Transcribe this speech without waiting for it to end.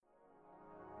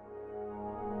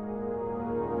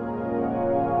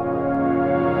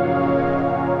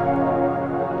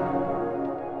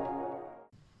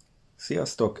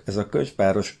Sziasztok! Ez a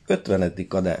könyvpáros 50.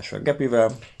 adása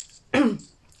Gepivel.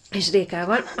 És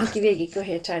Rékával, aki végig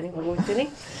köhécselni fog, úgy tűnik.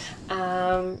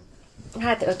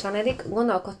 Hát 50.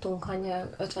 Gondolkodtunk, hogy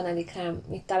 50-re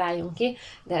mit találjunk ki,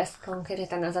 de ezt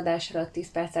konkrétan az adás előtt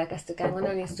 10 perccel kezdtük el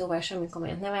gondolni, szóval semmi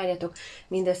komolyat ne várjatok.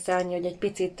 Mindössze annyi, hogy egy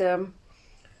picit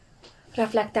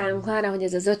reflektálunk arra, hogy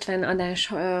ez az 50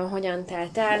 adás hogyan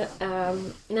telt el.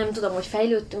 Nem tudom, hogy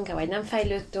fejlődtünk-e, vagy nem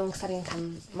fejlődtünk,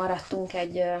 szerintem maradtunk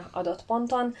egy adott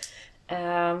ponton.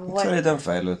 Szerintem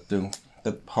fejlődtünk.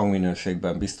 Tehát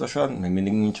hangminőségben biztosan, még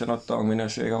mindig nincsen ott a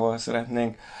hangminőség, ahol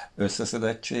szeretnénk,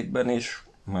 összeszedettségben is,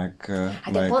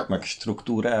 meg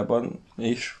struktúrában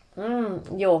is.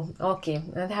 Jó, oké.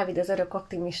 Dávid az örök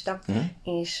optimista,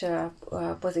 és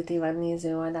pozitívan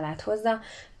néző oldalát hozza.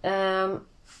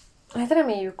 Hát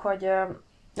reméljük, hogy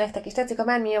nektek is tetszik, ha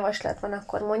bármi javaslat van,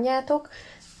 akkor mondjátok.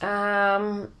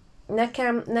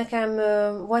 Nekem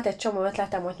volt egy csomó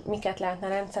ötletem, hogy miket lehetne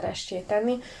rendszeressé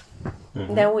tenni,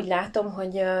 de úgy látom,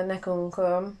 hogy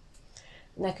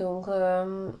nekünk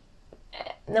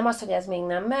nem az, hogy ez még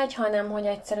nem megy, hanem hogy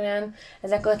egyszerűen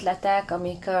ezek ötletek,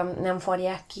 amik nem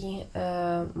forják ki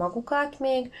magukat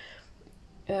még,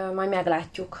 majd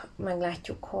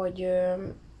meglátjuk,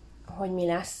 hogy mi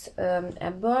lesz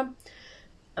ebből.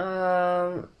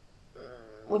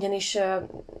 Ugyanis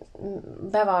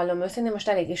bevallom őszintén, most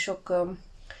eléggé sok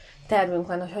tervünk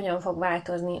van, hogy hogyan fog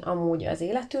változni amúgy az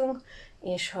életünk,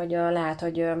 és hogy lehet,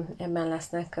 hogy ebben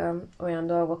lesznek olyan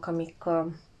dolgok, amik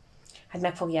hát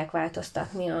meg fogják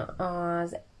változtatni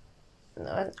az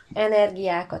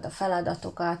energiákat, a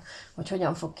feladatokat, hogy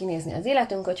hogyan fog kinézni az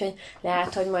életünk, úgyhogy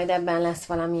lehet, hogy majd ebben lesz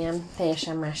valamilyen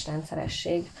teljesen más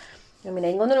rendszeresség.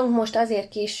 Mindegy, gondolunk, most azért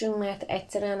késünk, mert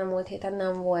egyszerűen a múlt héten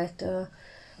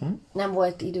nem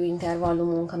volt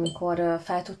időintervallumunk, amikor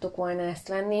fel tudtuk volna ezt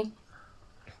venni.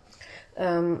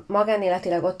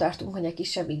 Magánéletileg ott tartunk, hogy a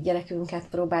kisebbik gyerekünket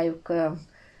próbáljuk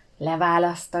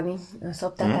leválasztani a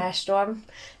szoptatástól.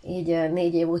 Így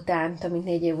több mint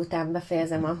 4 év után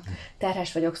befejezem a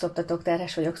terhes vagyok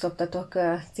szoptatok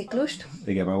ciklust.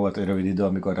 Igen, mert volt egy rövid idő,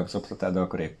 amikor nem szoptattál, de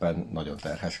akkor éppen nagyon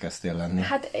terhes kezdtél lenni.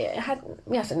 Hát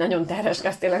mi az, hogy nagyon terhes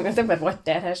kezdtél lenni? Az ember vagy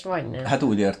terhes, vagy nem. Hát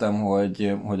úgy értem,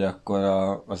 hogy akkor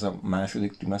az a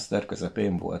második trimester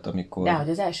közepén volt, amikor... De hogy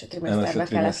az első trimesterben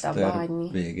kellett abba hagyni.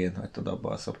 Végén hagytad abba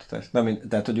a szoptatást.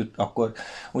 Tehát, hogy akkor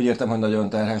úgy értem, hogy nagyon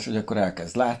terhes, hogy akkor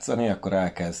elkezd látszani, akkor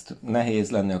elkezd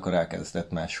nehéz lenni, akkor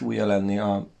elkezdett már súlya lenni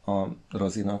a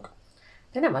Rozinak.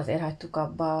 De nem azért hagytuk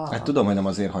abba... Hát tudom, hogy nem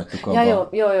azért hagytuk abba. Ja,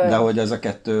 jó. De hogy ez a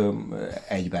kettő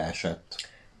egybeesett.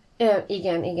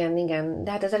 Igen.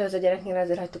 De hát az előző gyereknél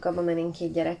azért hagytuk abba, mert én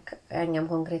 2 gyerek engem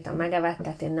konkrétan megevett,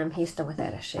 tehát én nem hisztam a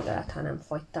terhesség alatt, hanem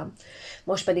fogytam.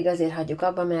 Most pedig azért hagyjuk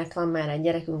abba, mert van már egy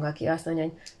gyerekünk, aki azt mondja,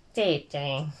 hogy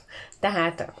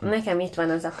tehát nekem itt van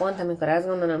az a pont, amikor azt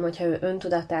gondolom, hogy ha ő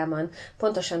öntudatában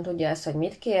pontosan tudja azt, hogy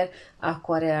mit kér,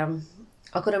 akkor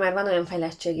ő már van olyan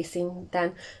fejlettségi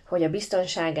szinten, hogy a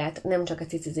biztonságát nem csak a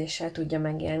cicizéssel tudja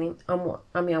megélni,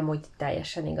 ami amúgy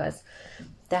teljesen igaz.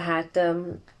 Tehát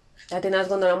én azt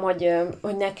gondolom,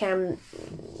 hogy nekem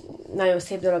nagyon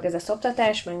szép dolog ez a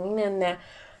szoptatás, meg minden,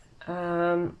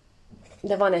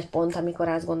 de van egy pont, amikor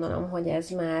azt gondolom, hogy ez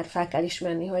már fel kell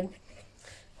ismerni,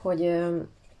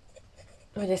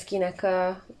 hogy ez kinek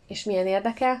és milyen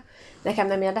érdekel. Nekem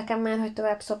nem érdekel már, hogy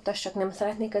tovább szoptassak, nem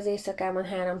szeretnék az éjszakában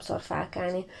 3-szor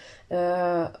fákálni.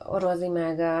 Rozi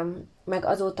meg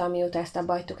azóta, amióta ezt a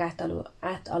bajtuk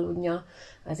átaludja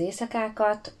az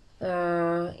éjszakákat,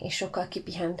 és sokkal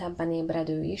kipihentebben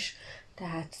ébredő is.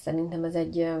 Tehát szerintem ez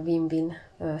egy win-win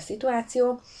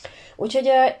szituáció. Úgyhogy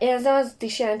ez azt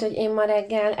is jelenti, hogy én ma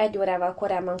reggel 1 órával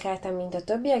korábban keltem, mint a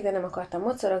többiek, de nem akartam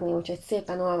mocorogni, úgyhogy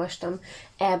szépen olvastam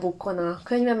e-bookon a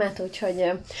könyvemet,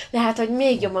 úgyhogy lehet, hogy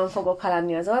még jobban fogok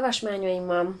haladni az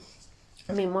olvasmányaimmal,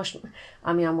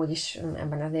 ami amúgy is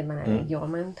ebben az évben elég jól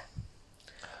ment.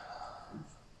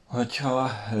 Hogyha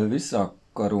vissza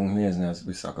akarunk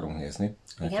nézni.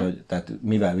 Tehát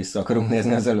mivel vissza akarunk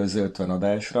nézni az előző 50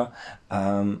 adásra,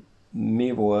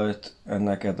 mi volt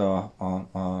neked a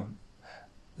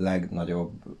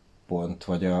legnagyobb pont,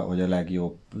 vagy a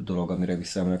legjobb dolog, amire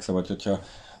visszaemlékszel, vagy hogyha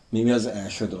mi az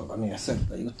első dolog, ami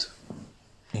eszedbe jut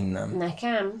innen?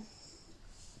 Nekem?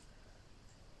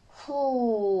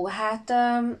 Hát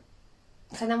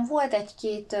szerintem volt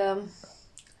 1-2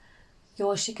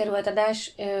 jól sikerült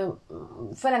adás,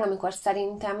 főleg amikor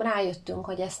szerintem rájöttünk,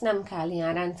 hogy ezt nem kell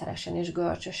ilyen rendszeresen és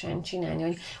görcsösen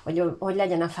csinálni, hogy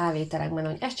legyen a felvételekben,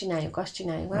 hogy ezt csináljuk, azt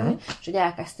csináljuk, és hogy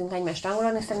elkezdtünk egymást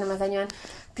hangolni, szerintem ez egy olyan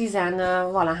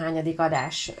 10-valahányadik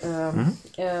adásnál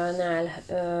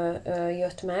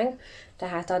jött meg,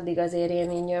 tehát addig azért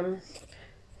én így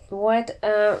volt.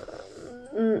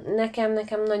 Nekem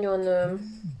nagyon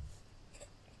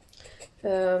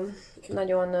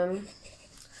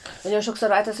nagyon sokszor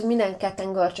volt az, hogy minden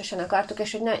ketten görcsösen akartuk,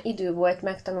 és hogy idő volt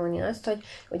megtanulni azt, hogy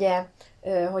ugye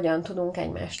hogyan tudunk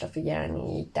egymásra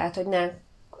figyelni így. Tehát, hogy ne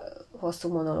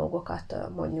hosszú monológokat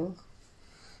mondjunk.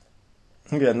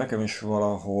 Igen, nekem is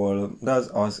valahol, de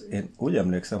az én úgy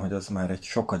emlékszem, hogy az már egy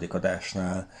sokadik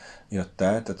adásnál jött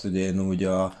el, tehát ugye én úgy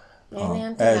a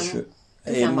első,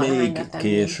 én még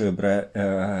későbbre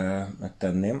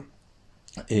megtenném,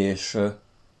 és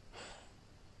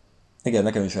igen,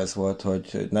 nekem is ez volt,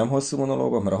 hogy nem hosszú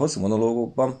monológok, mert a hosszú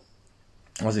monológokban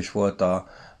az is volt a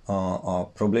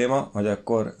probléma, hogy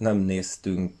akkor nem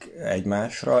néztünk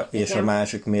egymásra, és igen. A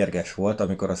másik mérges volt,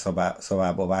 amikor a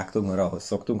szavába vágtunk, mert ahhoz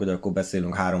szoktunk, hogy akkor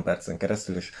beszélünk 3 percen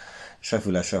keresztül, és se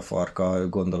füle, se farka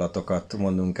gondolatokat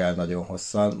mondunk el nagyon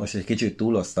hosszan. Most egy kicsit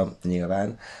túloztam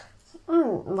nyilván.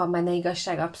 Van benne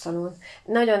igazság, abszolút.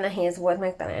 Nagyon nehéz volt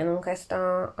megtalálnunk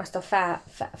azt a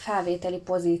felvételi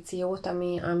pozíciót,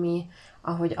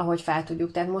 ahogy fel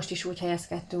tudjuk. Tehát most is úgy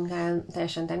helyezkedtünk el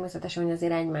teljesen természetesen, hogy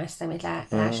azért egymás szemét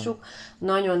lássuk.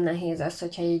 Nagyon nehéz az,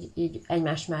 hogyha így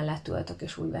egymás mellett ültök,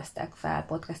 és úgy vesztek fel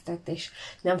podcastet, és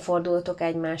nem fordultok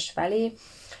egymás felé.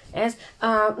 Ez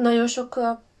nagyon sok...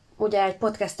 Ugye egy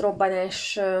podcast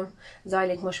robbanás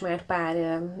zajlik most már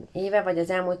pár éve, vagy az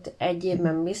elmúlt 1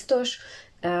 évben biztos.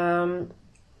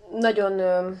 Nagyon...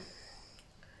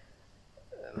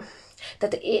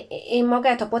 Tehát én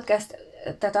magát a podcast,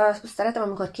 tehát azt szeretem,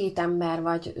 amikor 2 ember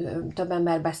vagy több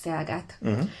ember beszélget.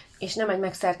 És nem egy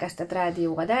megszerkesztett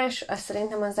rádióadás, azt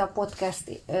szerintem az a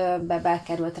podcastbe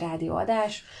bekerült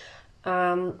rádióadás.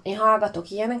 Én hallgatok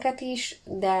ilyeneket is,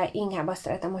 de inkább azt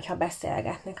szeretem, hogyha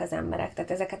beszélgetnek az emberek.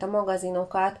 Tehát ezeket a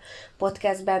magazinokat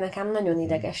podcastben nekem nagyon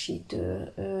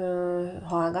idegesítő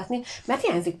hallgatni, mert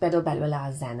hiányzik például belőle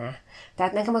a zene.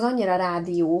 Tehát nekem az annyira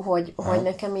rádió, hogy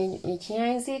nekem így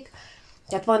hiányzik.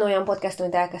 Tehát van olyan podcast,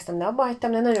 amit elkezdtem, de abba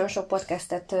hagytam, de nagyon sok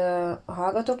podcastet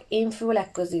hallgatok. Én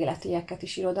főleg közéletieket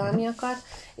is, irodalmiakat,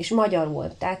 és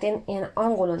magyarul. Tehát én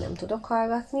angolul nem tudok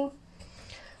hallgatni.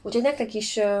 Úgyhogy nektek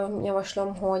is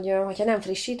javaslom, hogyha nem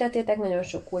frissítettétek, nagyon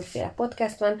sok újféle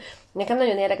podcast van. Nekem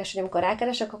nagyon érdekes, hogy amikor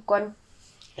rákeresek, akkor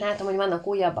látom, hogy vannak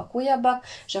újabbak,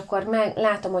 és akkor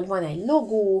látom, hogy van egy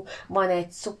logó, van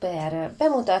egy szuper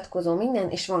bemutatkozó, minden,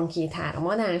 és van 2-3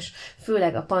 adás,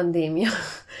 főleg a pandémia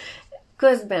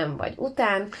közben vagy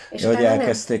után. És hogy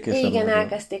elkezdték, és igen,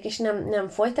 elkezdték, és nem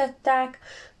folytatták.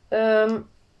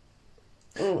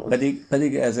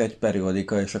 Pedig ez egy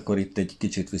periódika, és akkor itt egy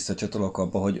kicsit visszacsatolok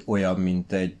abba, hogy olyan,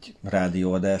 mint egy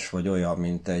rádióadás, vagy olyan,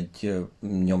 mint egy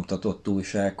nyomtatott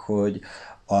újság, hogy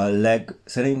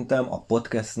szerintem a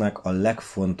podcastnek a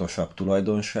legfontosabb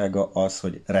tulajdonsága az,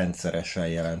 hogy rendszeresen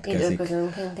jelentkezik.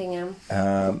 Időközönként, igen.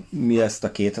 Mi ezt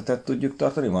a 2 hetet tudjuk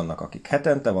tartani, vannak akik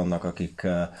hetente, vannak akik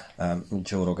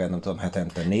Joe Rogan, nem tudom,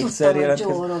 hetente 4-szer jelentkezik.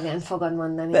 Joe Rogan fogod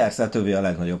mondani. Persze, hát a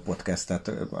legnagyobb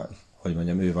podcastet, hogy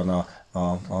mondjam, ő van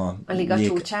a liga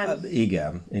csúcsán?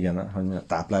 Igen, hogy a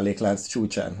tápláléklánc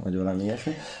csúcsán, vagy valami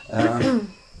ilyesmi.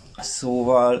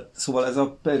 Szóval ez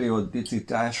a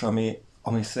periodicitás,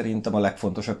 ami szerintem a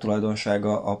legfontosabb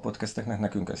tulajdonsága a podcasteknek,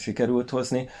 nekünk ezt sikerült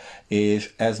hozni,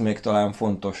 és ez még talán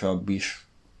fontosabb is,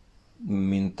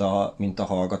 mint a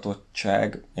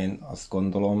hallgatottság, én azt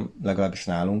gondolom, legalábbis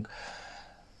nálunk.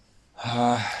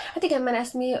 Hát igen, mert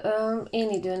ezt mi én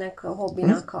időnek,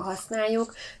 hobbinak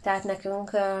használjuk, tehát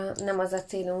nekünk nem az a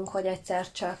célunk, hogy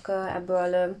egyszer csak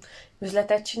ebből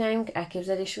üzletet csináljunk,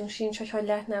 elképzelésünk sincs, hogy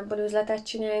lehetne ebből üzletet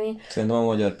csinálni. Szerintem a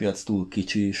magyar piac túl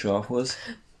kicsi is ahhoz.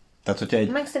 Tehát,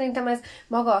 hogyha meg szerintem ez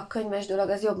maga a könyves dolog,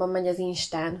 az jobban megy az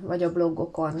Instán, vagy a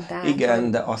blogokon. Tehát,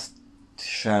 igen, de azt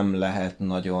sem lehet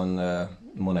nagyon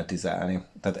monetizálni.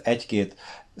 Tehát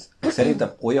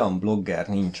szerintem olyan blogger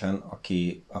nincsen,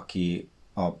 aki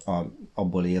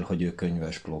abból él, hogy ő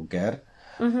könyves blogger.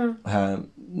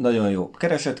 Nagyon jó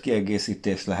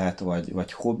keresetkiegészítés lehet,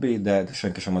 vagy hobbi, de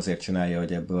senki sem azért csinálja,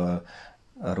 hogy ebből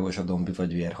a rózsadombi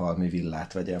vagy vérhalmi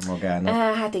villát vegyen magának.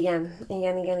 Hát igen,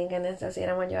 ez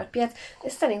azért a magyar piac.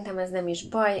 És szerintem ez nem is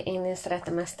baj, én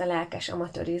szeretem ezt a lelkes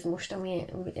amatőrizmust, ami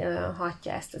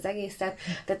hatja ezt az egészet.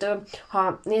 Tehát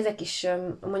ha nézek is,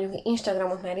 mondjuk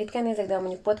Instagramot már ritkán nézek, de ha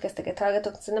mondjuk podcasteket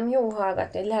hallgatok, szerintem jó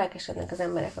hallgatni, hogy lelkesednek az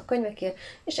emberek a könyvekért,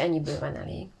 és ennyi bőven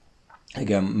elég.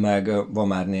 Igen, meg van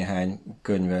már néhány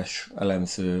könyves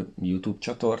elemző YouTube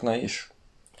csatorna is.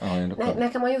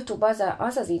 Nekem a YouTube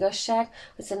az igazság,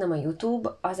 hogy szerintem a YouTube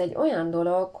az egy olyan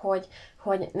dolog,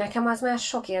 hogy nekem az már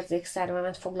sok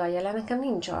érzékszervemet foglalja le, nekem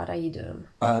nincs arra időm.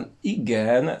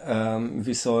 Igen,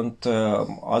 viszont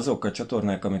azok a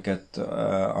csatornák,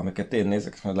 amiket én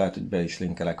nézek, és majd lehet, hogy be is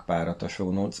linkelek párat a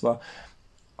show notes-ba,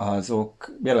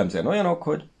 azok jellemzően olyanok,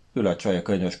 hogy ül a csaj a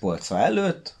könyvespolca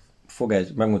előtt,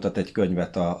 megmutat egy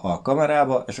könyvet a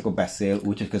kamerába, és akkor beszél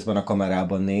úgy, hogy közben a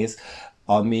kamerában néz,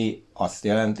 ami azt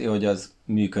jelenti, hogy az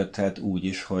működhet úgy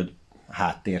is, hogy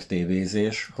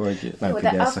háttértévézés, hogy nem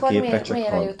figyelsz a képre, csak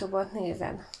miért a YouTube-ot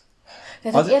nézed?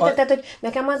 Tehát, hogy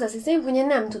nekem az az izém, hogy én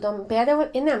nem tudom, például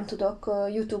én nem tudok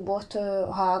YouTube-ot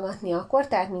hallgatni akkor,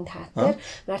 tehát mint háttér,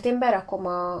 mert én berakom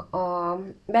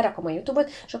a YouTube-ot,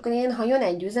 és akkor én, ha jön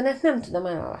egy üzenet, nem tudom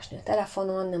elolvasni a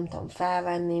telefonon, nem tudom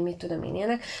felvenni, mit tudom én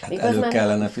ilyenek. Hát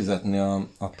kellene fizetni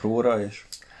a Pro-ra, és...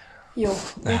 Jó,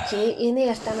 oké, én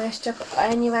értem, ez csak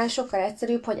ennyivel sokkal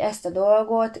egyszerűbb, hogy ezt a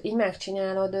dolgot így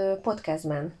megcsinálod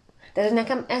podcastben. Tehát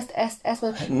nekem ezt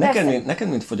neked,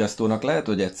 mint fogyasztónak lehet,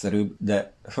 hogy egyszerűbb,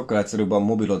 de sokkal egyszerűbb a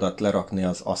mobilodat lerakni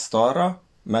az asztalra,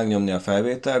 megnyomni a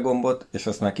felvétel gombot, és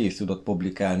azt már ki is tudod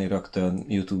publikálni rögtön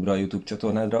YouTube-ra, YouTube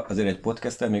csatornádra. Azért egy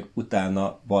podcasttel még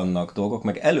utána vannak dolgok,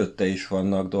 meg előtte is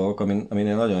vannak dolgok, amin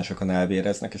nagyon sokan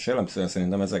elvéreznek, és jellemzően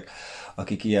szerintem ezek,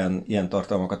 akik ilyen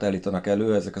tartalmakat állítanak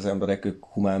elő, ezek az emberek, ők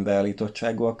humán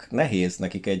beállítottságúak. Nehéz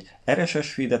nekik egy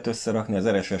RSS feedet összerakni, az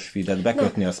RSS feedet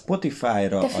bekötni a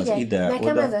Spotify-ra, az ide,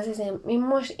 nekem oda. Ez az izém.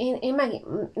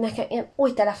 Én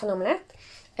új telefonom lett,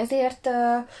 ezért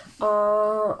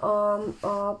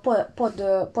a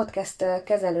podcast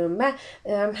kezelőmbe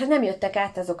hát nem jöttek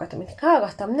át azokat, amit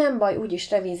hallgattam, nem baj, úgyis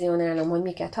revizionálom, hogy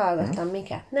miket hallgattam,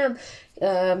 miket nem,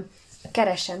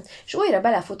 keresem. És újra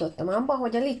belefutottam abba,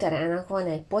 hogy a Literának van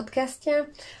egy podcastje,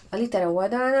 a Litera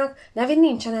oldalnak, de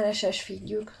nincsen RSS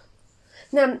feedjük.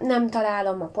 Nem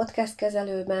találom a podcast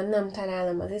kezelőben, nem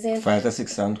találom az izén. Felteszik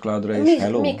SoundCloud-ra is,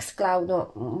 hello? Mixcloud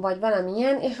vagy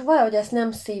valamilyen, és valahogy ezt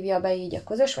nem szívja be így a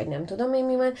közös, vagy nem tudom én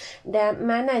mi van, de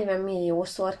már 40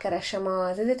 milliószor keresem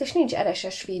az izét, és nincs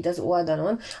RSS feed az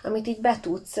oldalon, amit így be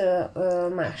tudsz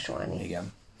másolni.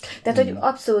 Igen. Tehát, hogy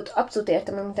abszolút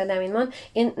értem, amit a Dávid mond.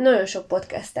 Én nagyon sok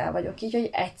podcasttel vagyok így, hogy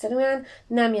egyszerűen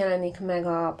nem jelenik meg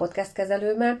a podcast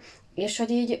kezelőben, és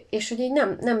hogy így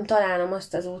nem találom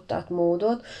azt az utat,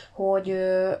 módot,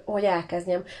 hogy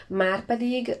elkezdjem.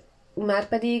 Márpedig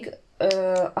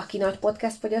aki nagy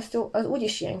podcast fogyasztó, az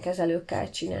úgyis ilyen kezelőkkel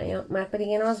csinálja. Márpedig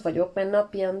én az vagyok, mert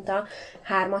naponta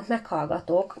 3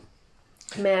 meghallgatok,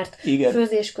 mert igen.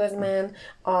 Főzés közben,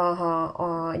 ha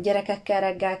a gyerekekkel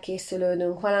reggel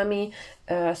készülődünk valami,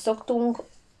 szoktunk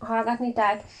hallgatni,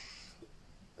 tehát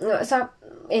szóval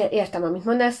értem, amit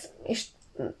mondasz, és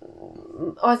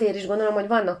azért is gondolom, hogy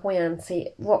vannak olyan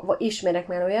ismerek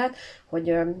már olyat,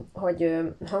 hogy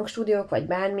hangstúdiók, vagy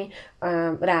bármi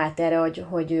ráállt erre,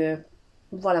 hogy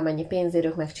valamennyi pénzért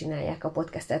ők megcsinálják a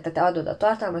podcastet. Tehát te adod a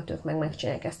tartalmat, ők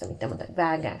megcsinálják ezt, amit te mondtad,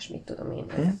 vágás, mit tudom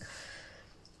én.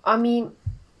 Ami,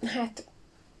 hát,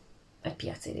 egy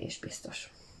piacérés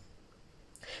biztos.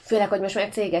 Főleg, hogy most már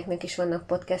cégeknek is vannak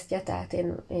podcastja, tehát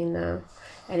én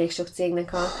elég sok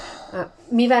cégnek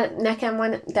mivel nekem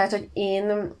van, tehát, hogy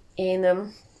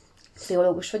én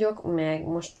pszichológus vagyok, meg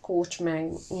most coach,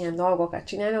 meg ilyen dolgokat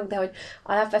csinálok, de hogy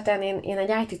alapvetően én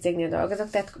egy IT cégnél dolgozok,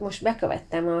 tehát most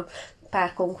bekövettem a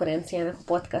pár konkurenciának a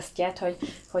podcastját,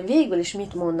 hogy végül is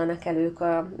mit mondanak el ők,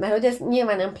 mert hogy ez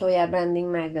nyilván employer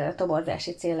branding, meg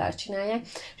toborzási céllal csinálják,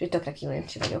 és hogy tökre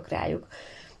kíváncsi vagyok rájuk.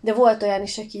 De volt olyan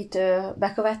is, akit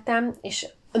bekövettem, és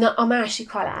a másik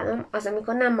halálom, az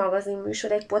amikor nem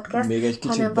magazinműsor egy podcast, még egy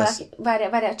hanem valaki,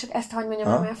 várjál, csak ezt hadd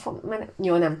mondjam, mert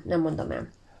jó, nem mondom el.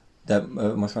 De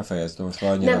most már fejezd, most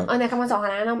már annyira... Nem, nekem az a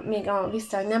halálom, még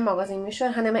vissza, hogy nem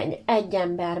magazinműsor, hanem egy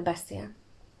ember beszél.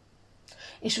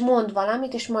 És mond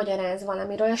valamit, és magyaráz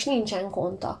valamiről, és nincsen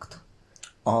kontakt.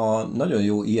 Nagyon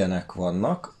jó ilyenek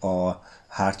vannak, a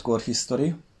Hardcore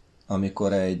History,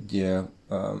 amikor egy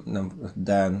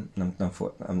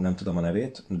nem tudom a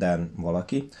nevét, Dan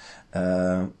valaki,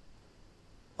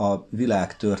 a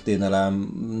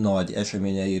világtörténelem nagy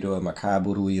eseményeiről, meg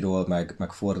háborúiról,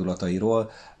 meg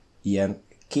fordulatairól ilyen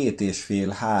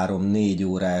 2,5-3-4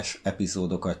 órás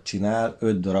epizódokat csinál,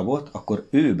 5 darabot, akkor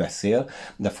ő beszél,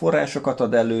 de forrásokat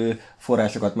ad elő,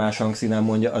 forrásokat más hangszínen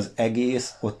mondja, az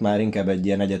egész ott már inkább egy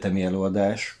ilyen egyetemi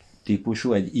előadás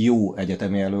típusú, egy jó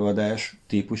egyetemi előadás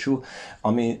típusú,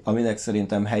 aminek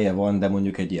szerintem helye van, de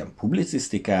mondjuk egy ilyen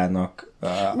publicisztikának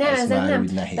az már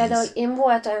úgy nehéz. Például én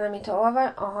volt olyan, amit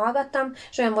hallgattam,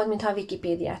 és olyan volt, mintha a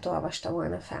Wikipédiát olvasta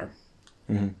volna fel.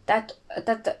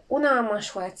 Tehát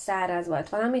unalmas volt, száraz volt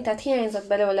valami, tehát hiányzott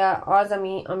belőle az,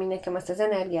 ami nekem azt az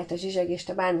energiát, a zsizsegést,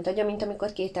 a bármit adja, mint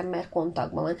amikor két ember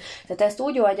kontaktban van. Tehát ezt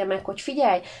úgy oldja meg, hogy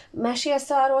figyelj, mesélsz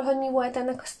arról, hogy mi volt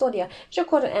ennek a sztoria, és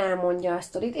akkor elmondja a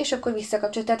sztorit, és akkor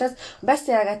visszakapcsol. Tehát az a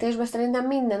beszélgetésben szerintem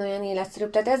minden olyan életszerűbb.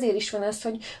 Tehát ezért is van az,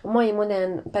 hogy a mai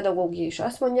modern pedagógia is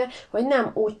azt mondja, hogy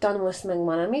nem úgy tanulsz meg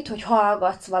valamit, hogy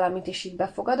hallgatsz valamit, és így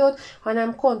befogadod,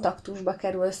 hanem kontaktusba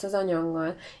kerülsz az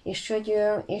anyaggal.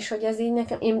 És hogy ez így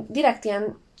nekem, én direkt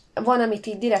ilyen, van, amit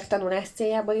így direkt tanulás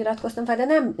céljából iratkoztam fel, de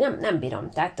nem bírom.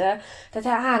 Tehát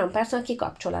 3 percen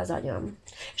kikapcsol az agyam.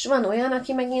 És van olyan,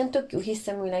 aki meg ilyen tök jó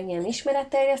hiszeműleg ilyen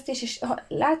ismeretterjesztés, és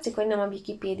látszik, hogy nem a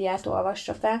Wikipédiát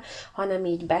olvassa fel, hanem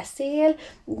így beszél,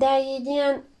 de így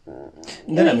ilyen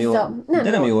de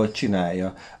nem jól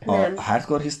csinálja. A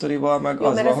hardcore historyval meg jó,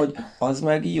 az van, hogy az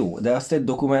meg jó, de azt egy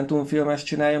dokumentumfilmes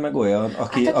csinálja meg olyan,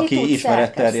 aki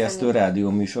ismeretterjesztő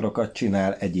rádióműsorokat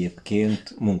csinál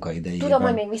egyébként munkaidejében. Tudom,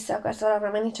 hogy még vissza akarsz valahol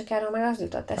menni, csak erről meg az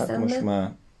jutott eszembe. Hát most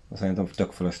már szerintem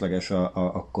tök fölösleges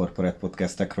a corporate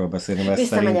podcastekről beszélni, mert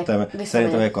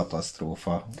szerintem egy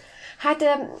katasztrófa. Hát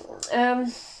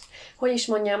hogy is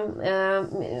mondjam,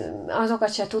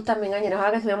 azokat sem tudtam még annyira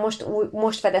hallgatni, mert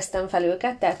most fedeztem fel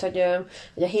őket, tehát hogy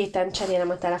a héten cserélem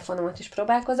a telefonomat és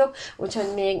próbálkozok,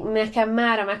 úgyhogy még nekem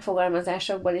már a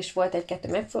megfogalmazásokból is volt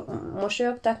egy-kettő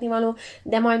mosolyogtatni való,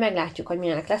 de majd meglátjuk, hogy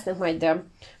milyenek lesznek,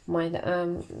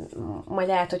 majd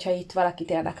lehet, hogyha itt valakit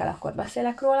érdekel, akkor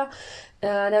beszélek róla.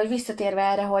 De hogy visszatérve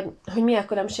erre, hogy mi a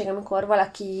különbség, amikor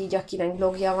valaki így, akinek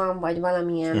blogja van, vagy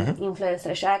valamilyen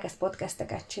influencer, és elkezd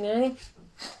podcasteket csinálni,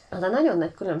 az a nagyon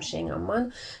nagy különbségem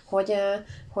van,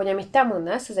 hogy amit te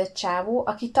mondasz, az egy csávó,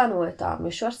 aki tanulta a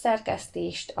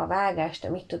műsorszerkesztést, a vágást, a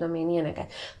mit tudom én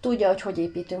ilyeneket. Tudja, hogy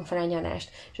építünk fel egy adást.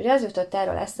 És hogy az jutott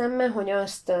erről eszembe, hogy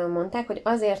azt mondták, hogy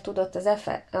azért tudott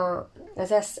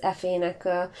az SZF-ének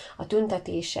a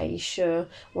tüntetése is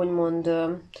úgymond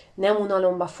nem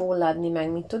unalomba fulladni,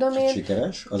 meg mit tudom én.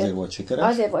 Sikeres? Azért volt sikeres?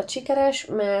 Azért volt sikeres,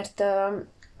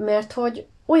 mert hogy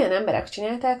olyan emberek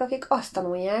csinálták, akik azt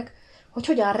tanulják, hogy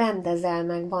hogyan rendezel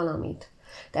meg valamit.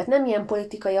 Tehát nem ilyen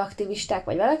politikai aktivisták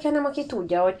vagy valaki, hanem aki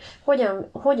tudja, hogy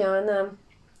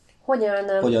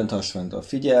hogyan tarts fent a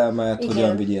figyelmet, igen.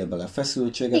 Hogyan vigyél bele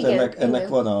feszültséget. Igen, ennek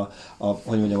van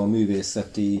a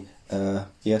művészeti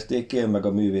értékén, meg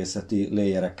a művészeti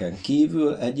layereken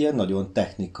kívül egy ilyen nagyon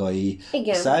technikai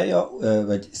szája,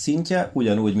 vagy szintje,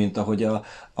 ugyanúgy, mint ahogy a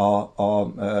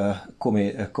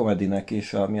komedinek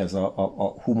és a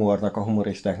humornak, a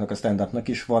humoristáknak, a stand-upnak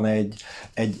is van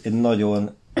egy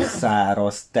nagyon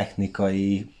száraz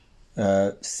technikai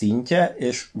szintje,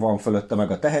 és van fölötte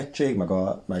meg a tehetség,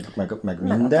 meg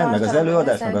minden, meg az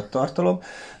előadás, meg a tartalom,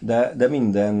 de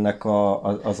mindennek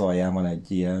az alján van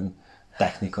egy ilyen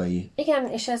technikai. Igen,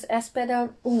 és ez például,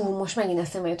 most megint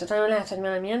eszembe jutott, nagyon lehet, hogy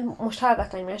valamilyen, most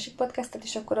hallgattam egy másik podcastet,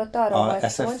 és akkor ott arról volt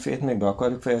szó. A SF-t még be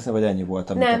akarjuk fejezni, vagy ennyi volt,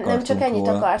 amit akartunk Nem, csak ennyit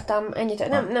róla? akartam,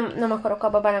 nem akarok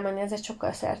abba belemenni, ez egy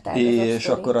sokkal szertágazott és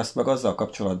sztori. Akkor azt meg azzal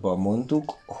kapcsolatban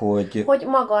mondtuk, hogy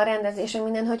maga a rendezés,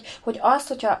 minden, hogy azt,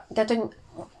 hogyha, tehát, hogy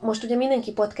most ugye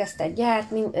mindenki podcastet gyárt,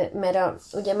 mert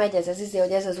ugye megy ez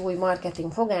hogy ez az új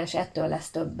marketing fogás, ettől lesz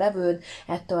több vevőd,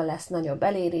 ettől lesz nagyobb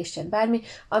elérésed, bármi,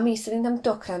 ami szerintem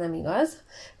tökre nem igaz.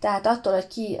 Tehát attól, hogy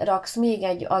kiraksz még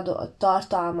egy adott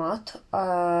tartalmat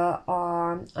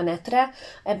a netre,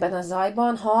 ebben a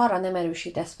zajban, ha arra nem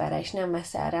erősítesz fel rá, és nem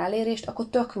veszel rá elérést, akkor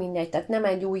tök mindegy, tehát nem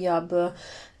egy újabb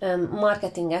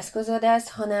marketing eszközöd ez,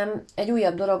 hanem egy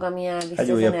újabb dolog, ami elviszi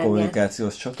egy újabb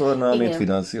kommunikációs csatorna, amit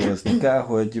finanszírozni kell,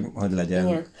 hogy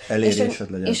legyen elérésed,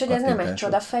 legyen és hogy ez nem egy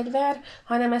csodafegyver,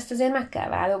 hanem ezt azért meg kell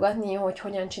válogatni, hogy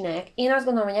hogyan csinálják. Én azt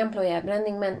gondolom, hogy employer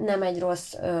branding nem egy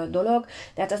rossz dolog,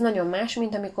 tehát az nagyon más,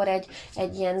 mint amikor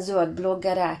egy ilyen zöld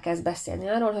blogger elkezd beszélni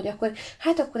arról, hogy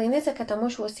akkor én ezeket a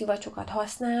mosószivacsokat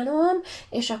használom,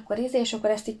 és akkor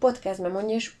ezt így podcastben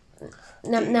mondja, és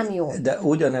nem jó. De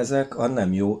ugyanezek a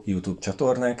nem jó YouTube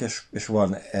csatornák, és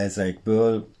van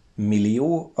ezekből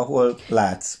millió, ahol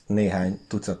látsz néhány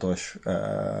tucatos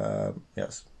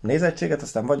nézettséget,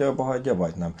 aztán vagy abba hagyja,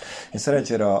 vagy nem. Én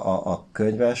szerencsére a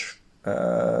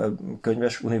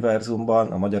könyves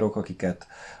univerzumban a magyarok,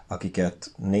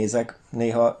 akiket nézek,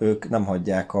 néha ők nem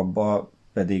hagyják abba,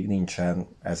 pedig nincsen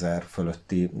 1000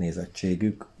 fölötti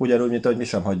nézettségük. Ugyanúgy, mint ahogy mi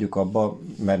sem hagyjuk abba,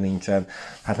 mert nincsen,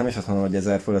 hát nem is azt mondom, hogy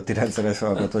 1000 fölötti rendszeres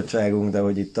hallgatottságunk, de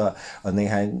hogy itt a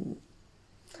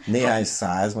néhány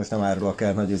száz, most nem árulok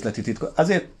el nagy üzleti titkot.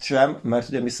 Azért sem, mert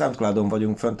ugye mi SoundCloudon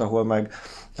vagyunk fönt, ahol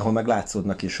meg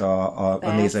látszódnak is a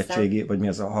nézettségi, vagy mi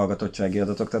az a hallgatottsági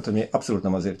adatok, tehát hogy mi abszolút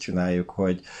nem azért csináljuk,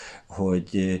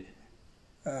 hogy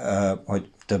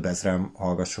hogy több ezren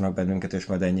hallgassanak bennünket, és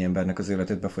majd ennyi embernek az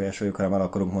életét befolyásoljuk, hanem el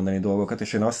akarunk mondani dolgokat,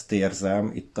 és én azt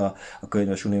érzem itt a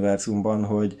könyves univerzumban,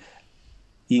 hogy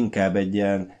inkább egy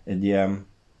ilyen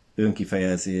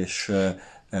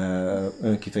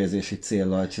önkifejezési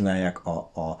céllal csinálják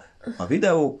a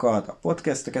videókat, a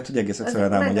podcasteket, hogy egész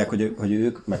egyszerűen elmondják, hogy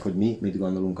ők, meg hogy mi mit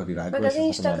gondolunk a világról. Meg az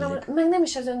Instagram, meg nem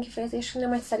is az önkifejezés, hanem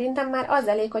hogy szerintem már az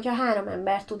elég, hogyha 3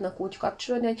 ember tudnak úgy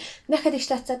kapcsolódni, hogy neked is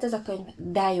tetszett ez a könyv,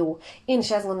 de jó. Én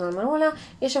is ezt gondolom róla,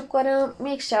 és akkor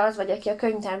mégse az vagy, aki a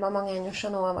könyvtárban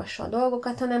magányosan olvassa a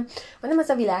dolgokat, hanem az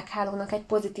a világhálónak egy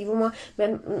pozitívuma,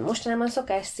 mert mostanában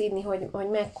szokás szídni, hogy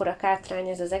mekkora kátrány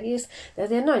ez az egész, de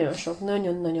azért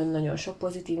nagyon sok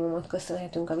pozitívumot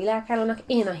köszönhetünk a világhálónak.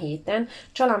 Én a héten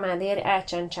csalamádért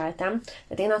elcsencsáltam,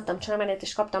 tehát én adtam csalamádért,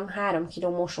 és kaptam 3 kiló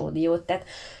mosódiót, tehát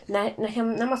nekem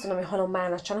nem azt mondom, hogy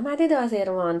halombálna a csalamádé, de azért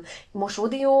van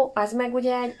mosódió, az meg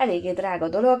ugye egy eléggé drága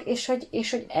dolog, és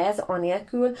hogy ez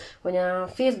anélkül, hogy a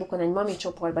Facebookon egy mami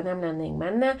csoportban nem lennénk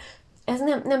benne, ez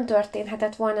nem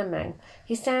történhetett volna meg,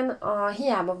 hiszen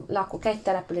hiába lakok egy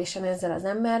településen ezzel az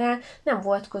emberrel, nem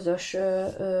volt közös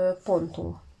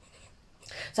pontunk.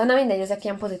 Szóval mindegy, ezek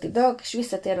ilyen pozitív dolgok, és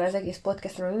visszatérve az egész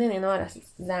podcastról, én arra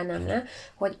zárnám le,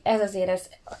 hogy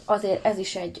azért ez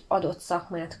is egy adott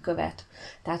szakmát követ.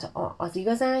 Tehát az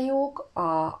igazán jók,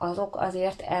 azok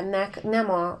azért ennek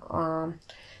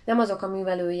nem azok a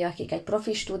művelői, akik egy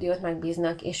profi stúdiót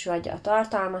megbíznak, és ő adja a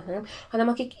tartalmat, hanem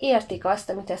akik értik azt,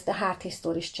 amit ezt a Hard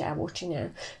Histories csávó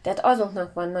csinál. Tehát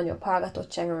azoknak van nagyobb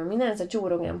hallgatottsága, mert minden, ez a Joe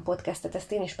Rogan podcastet,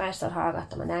 ezt én is párszor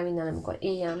hallgattam a Dáviddal, amikor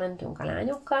éjjel mentünk a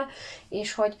lányokkal,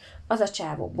 és hogy az a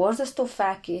csávó borzasztó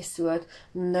felkészült,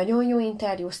 nagyon jó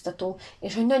interjúztató,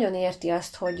 és hogy nagyon érti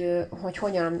azt, hogy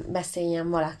hogyan beszéljen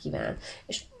valakivel.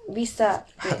 És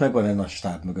hát meg van egy nagy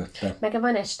stáb mögötte. Meg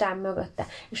van egy stáb mögötte.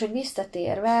 És hogy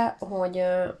visszatérve,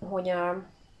 hogy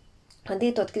a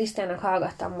Détót Krisztának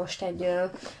hallgattam most egy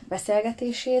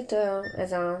beszélgetését,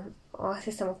 azt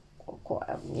hiszem,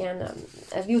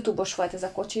 ez YouTube-os volt ez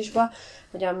a kocsisba,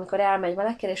 hogy amikor elmegy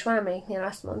valakire, és valamelyiknél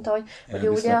azt mondta, hogy ő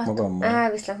ugye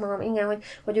elviszlek magam, igen,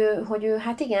 hogy ő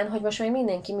hát igen, hogy most már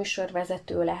mindenki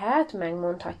műsorvezető lehet, meg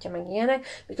mondhatja, meg ilyenek,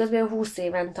 miközben ő 20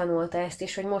 éven tanulta ezt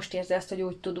is, hogy most érzi azt, hogy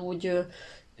úgy tud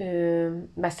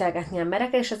beszélgetni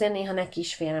emberekkel, és azért néha neki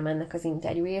is félre mennek az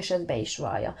interjúi, és ez be is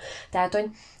vallja. Tehát,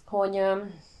 hogy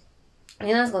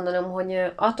én azt gondolom,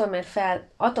 hogy attól, mert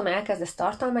elkezdesz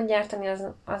tartalmat gyártani,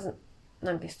 az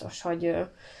nem biztos, hogy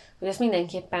ez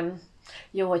mindenképpen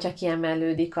jó, hogyha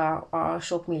kiemelődik a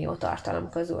sok millió tartalom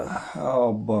közül.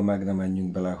 Abban meg nem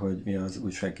menjünk bele, hogy mi az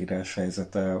újságírás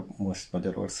helyzete most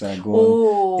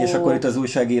Magyarországon. És akkor itt az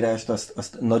újságírást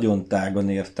azt nagyon tágan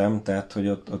értem, tehát hogy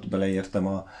ott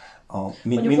beleértem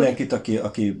mindenkit,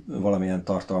 aki valamilyen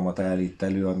tartalmat állít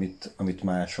elő, amit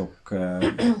mások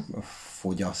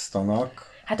fogyasztanak.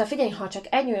 Hát figyelj, ha csak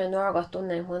egy olyan dolgot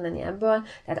tudnánk mondani ebből,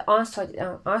 tehát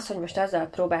az, hogy most ezzel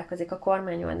próbálkozik a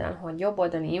kormányoldal, hogy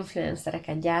jobboldali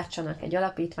influencereket gyártsanak egy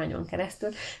alapítványon keresztül,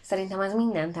 szerintem az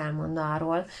mindent elmond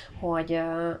arról, hogy...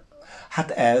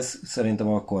 Hát ez szerintem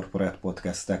a corporate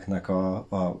podcasteknek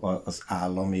az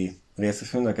állami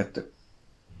részes, mind a kettő.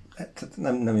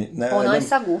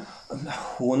 Hónajszagú?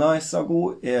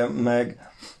 Hónajszagú,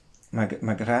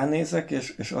 meg ránézek,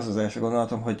 és az első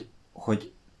gondolatom,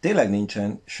 hogy tényleg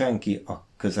nincsen senki a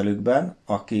közelükben,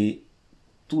 aki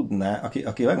tudná,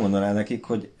 aki megmondaná nekik,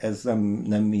 hogy ez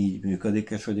nem így működik,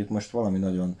 és hogy itt most valami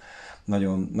nagyon,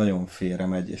 nagyon, nagyon félre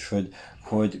megy, és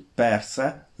hogy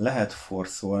persze lehet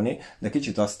forszolni, de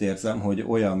kicsit azt érzem, hogy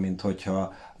olyan, mint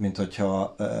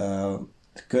hogyha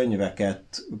könyveket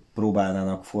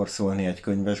próbálnának forszolni egy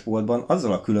könyvesboltban,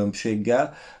 azzal a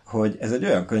különbséggel, hogy ez egy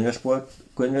olyan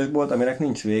könyvesbolt, aminek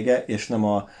nincs vége, és nem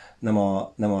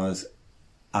az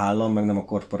állam, meg nem a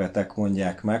korporatek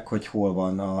mondják meg, hogy hol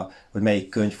van hogy melyik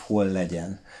könyv hol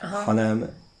legyen. Aha. Hanem,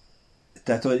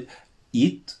 tehát, hogy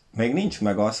itt még nincs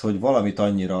meg az, hogy valamit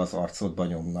annyira az arcodba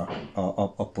nyomnak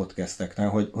a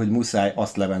podcasteknél, hogy muszáj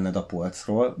azt levenned a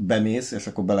polcról, bemész, és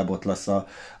akkor belebotlasz a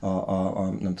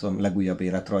nem tudom, legújabb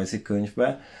életrajzi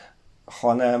könyvbe,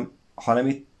 hanem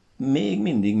itt még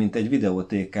mindig, mint egy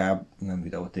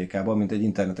videótékában, mint egy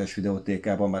internetes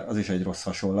videótékában, már az is egy rossz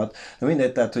hasonlat. De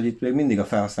mindegy, tehát, hogy itt még mindig a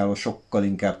felhasználó sokkal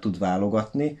inkább tud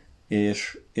válogatni,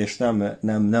 és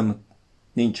nem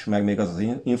nincs meg még az az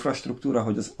infrastruktúra,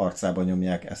 hogy az arcába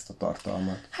nyomják ezt a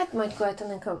tartalmat. Hát majd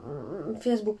költenek a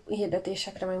Facebook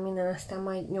hirdetésekre, meg minden, aztán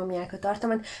majd nyomják a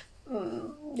tartalmat.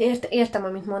 Értem,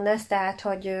 amit mondasz, tehát,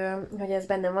 hogy ez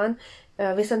benne van.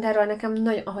 Viszont erről nekem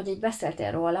ahogy így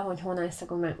beszéltél róla, hogy honnan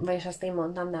szakom, vagyis azt én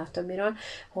mondtam, de a többiről,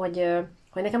 hogy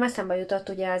hogy nekem eszembe jutott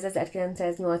ugye az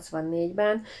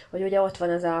 1984-ben, hogy ugye ott van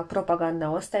az a propaganda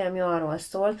osztály, ami arról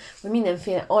szól, hogy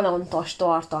mindenféle alantas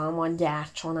tartalmat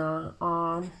gyártson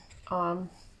a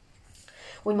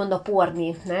úgymond a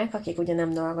pornépnek, akik ugye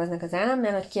nem dolgoznak az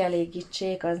államnál, hogy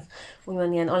kielégítsék az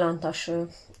úgymond ilyen alantas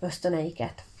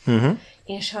ösztöneiket. Uh-huh.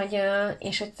 És hogy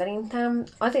szerintem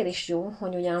azért is jó,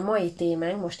 hogy ugye a mai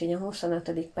témánk, most így a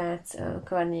 25. perc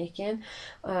környékén,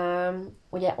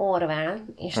 ugye Orwell,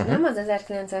 és nem az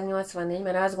 1984,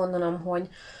 mert azt gondolom, hogy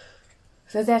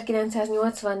az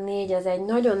 1984 az egy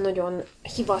nagyon-nagyon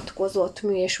hivatkozott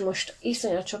mű, és most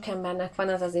iszonyat sok embernek van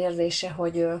az az érzése,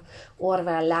 hogy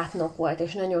Orwell látnok volt,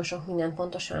 és nagyon sok mindent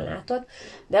pontosan látott,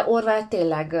 de Orwell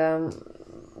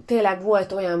tényleg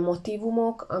volt olyan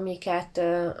motívumok,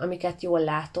 amiket jól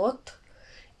látott,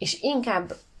 és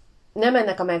inkább nem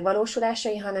ennek a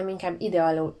megvalósulásai, hanem inkább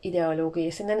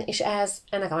ideológiai szinten, és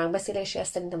ennek a megbeszéléséhez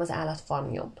szerintem az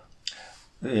állatfarm jobb.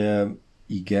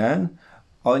 Igen.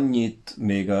 Annyit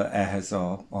még ehhez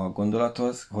a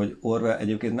gondolathoz, hogy Orwell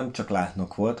egyébként nem csak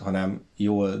látnok volt, hanem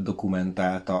jól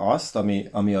dokumentálta azt,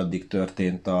 ami addig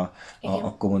történt a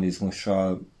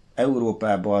kommunizmussal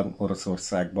Európában,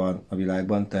 Oroszországban, a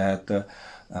világban, tehát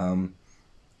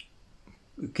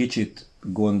kicsit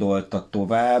gondolt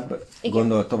tovább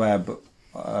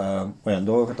olyan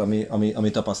dolgokat,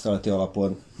 ami tapasztalati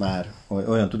alapon már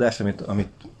olyan tudás,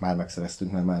 amit már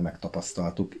megszereztünk, mert már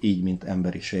megtapasztaltuk, így, mint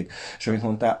emberiség. És amit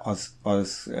mondtál,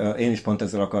 én is pont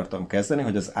ezzel akartam kezdeni,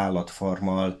 hogy az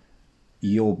állatfarmmal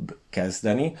jobb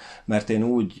kezdeni, mert én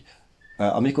úgy,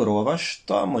 amikor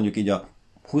olvastam, mondjuk így a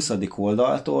 20.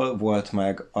 oldaltól volt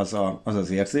meg az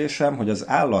érzésem, hogy az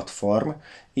állatfarm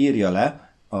írja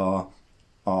le a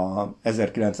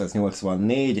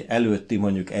 1984 előtti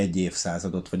mondjuk egy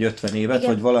évszázadot, vagy 50 évet,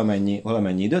 igen, vagy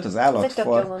valamennyi időt.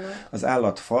 Az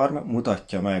állatfarm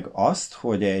mutatja meg azt,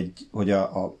 hogy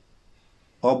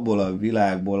abból a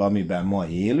világból, amiben ma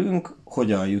élünk,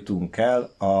 hogyan jutunk el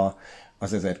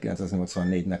az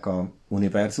 1984-nek a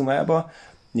univerzumába.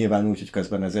 Nyilván úgy, hogy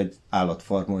közben ez egy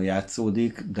állatfarmon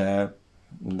játszódik, de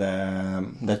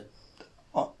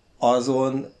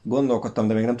azon gondolkodtam,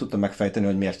 de még nem tudtam megfejteni,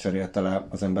 hogy miért cserélte le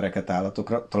az embereket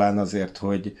állatokra. Talán azért,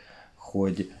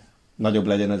 hogy nagyobb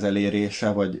legyen az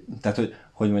elérése, vagy tehát,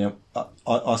 hogy mondjam,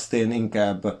 azt én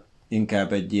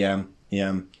inkább egy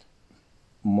ilyen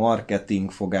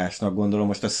marketing fogásnak gondolom.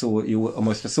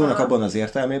 Most a szónak abban az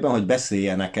értelmében, hogy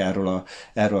beszéljenek erről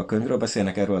a könyvről,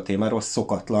 beszéljenek erről a témáról,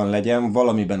 szokatlan legyen,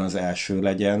 valamiben az első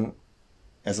legyen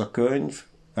ez a könyv,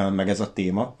 meg ez a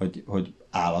téma, hogy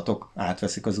állatok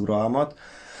átveszik az uralmat.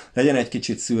 Legyen egy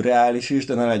kicsit szürreális is,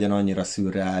 de ne legyen annyira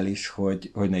szürreális,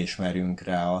 hogy ne ismerjünk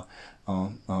rá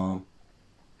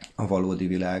a valódi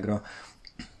világra.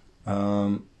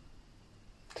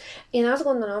 Én azt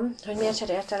gondolom, hogy miért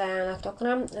cserélte le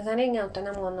állatokra, ezen régen óta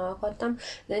nem gondolkodtam,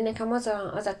 de nekem az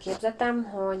a képzetem,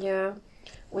 hogy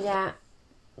ugye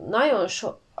nagyon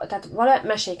sok, tehát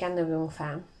meséken növünk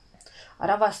fel. A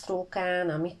ravasztrókán,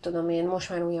 a mit tudom én, most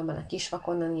már újabban a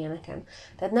kisvakonnan, ilyeneken.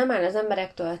 Tehát nem áll az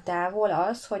emberektől távol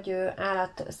az, hogy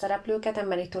állatszereplőket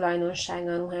emberi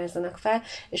tulajdonsággal ruházzanak fel,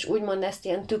 és úgymond ezt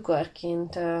ilyen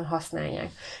tükörként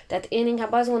használják. Tehát én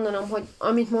inkább azt gondolom, hogy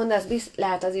amit mondasz,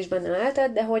 lehet az is benne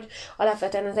lehetett, de hogy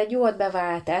alapvetően ez egy jól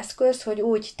bevált eszköz, hogy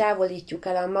úgy távolítjuk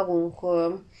el a magunk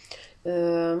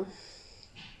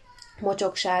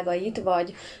mocsokságait,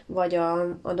 vagy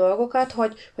a dolgokat,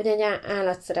 hogy egy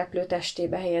állatszereplő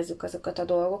testébe helyezzük azokat a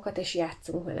dolgokat, és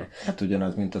játszunk vele. Hát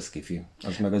ugyanaz, mint a skifi.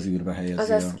 Az meg az űrbe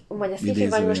helyezi vagy a skifi,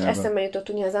 vagy most eszembe jutott,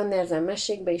 ugye az Andersen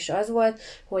mesékben is az volt,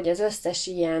 hogy az összes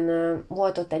ilyen,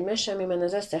 volt ott egy mese, amiben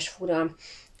az összes fura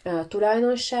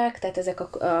tulajdonság, tehát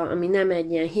ezek, ami nem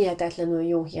egy ilyen hihetetlenül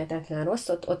jó, hihetetlen rossz,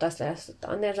 ott azt választotta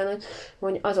Andersen,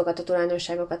 hogy azokat a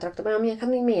tulajdonságokat rakta be, amilyen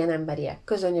még milyen emberiek,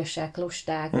 közönyösek,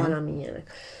 lusták,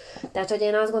 valamilyenek. Tehát, hogy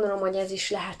én azt gondolom, hogy ez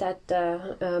is lehetett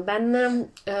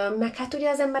bennem, meg hát ugye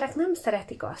az emberek nem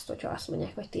szeretik azt, hogyha azt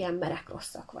mondják, hogy ti emberek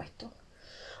rosszak vagytok.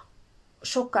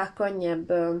 Sokkal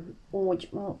könnyebb úgy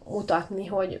mutatni,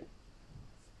 hogy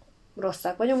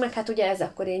rosszak vagyunk, meg hát ugye ez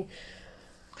akkor így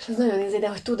és ez nagyon nézi, de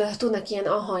hogy tudnak ilyen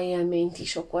aha élményt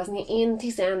is okozni. Én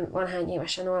 10-valahány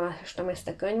évesen olvastam ezt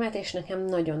a könyvet, és nekem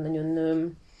nagyon-nagyon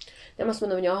nem azt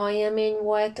mondom, hogy aha élmény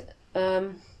volt,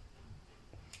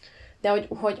 de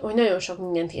hogy nagyon sok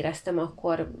mindent éreztem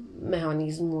akkor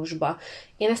mechanizmusba.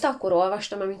 Én ezt akkor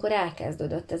olvastam, amikor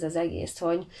elkezdődött ez az egész,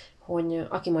 hogy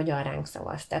aki magyar ránk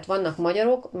szavaz. Tehát vannak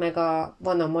magyarok, meg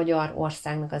van a magyar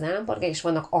országnak az állampolgárai, és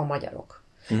vannak a magyarok.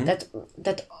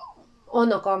 Tehát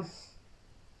annak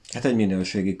Hát egy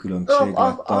minőségi különbség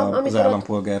lett az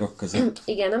állampolgárok között.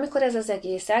 Igen, amikor ez az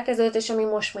egész elkezdődött, és ami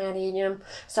most már így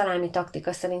szalámi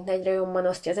taktika szerint egyre jobban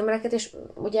osztja az embereket, és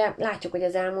ugye látjuk, hogy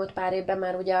az elmúlt pár évben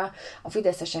már ugye a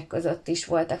fideszesek között is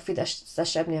voltak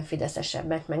fideszesebbnél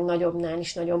fideszesebbek, meg nagyobbnál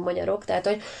is nagyobb magyarok, tehát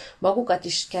hogy magukat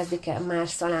is kezdik el már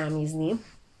szalámizni.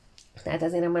 Tehát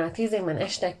azért ebben a 10 évben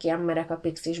estek ki emberek a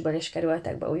Pixisből, és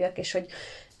kerültek be újak, és hogy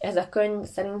ez a könyv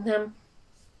szerintem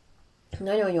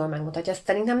nagyon jól megmutatja. Azt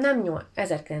szerintem nem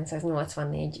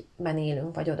 1984-ben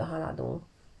élünk, vagy oda haladunk.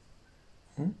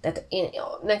 Tehát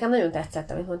nekem nagyon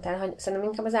tetszett, amit mondtál, hogy szerintem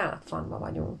inkább az állatfarmban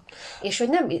vagyunk. És hogy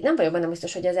nem vagyok benne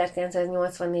biztos, hogy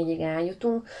 1984-ig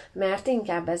eljutunk, mert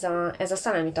inkább ez a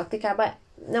szalámi taktikában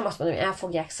nem azt mondom, hogy el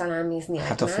fogják szalámizni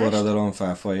Hát a forradalom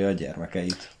felfalja a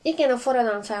gyermekeit. Igen, a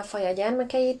forradalom felfalja a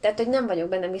gyermekeit, tehát hogy nem vagyok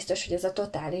benne biztos, hogy ez a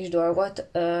totális dolgot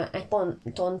egy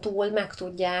ponton túl meg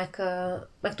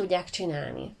tudják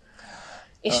csinálni.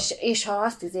 És ha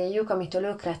azt izéljük, amitől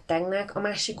ők rettegnek, a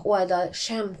másik oldal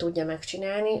sem tudja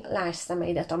megcsinálni, lásd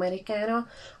szemeidet Amerikára,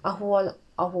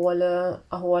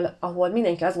 ahol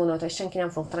mindenki azt gondolta, hogy senki nem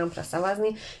fog Trumpra szavazni,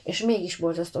 és mégis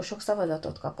borzasztó sok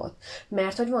szavazatot kapott.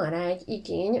 Mert hogy van rá egy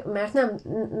igény,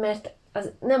 mert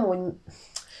az nem úgy,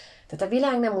 tehát a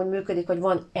világ nem úgy működik, hogy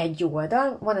van egy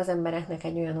oldal, van az embereknek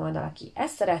egy olyan oldal, aki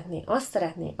ezt szeretné,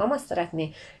 azt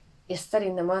szeretné, és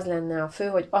szerintem az lenne a fő,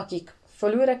 hogy akik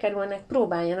fölülre kerülnek,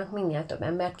 próbáljanak minél több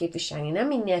embert képviselni, nem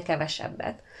minél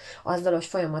kevesebbet, azzal, hogy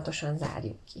folyamatosan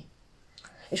zárjuk ki.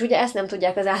 És ugye ezt nem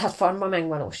tudják az állatfarmban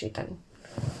megvalósítani.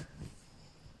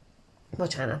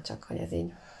 Bocsánat csak, hogy ez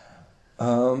így.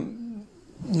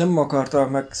 Nem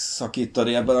akartam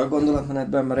megszakítani ebben a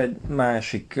gondolatmenetben, mert egy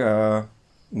másik,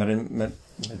 mert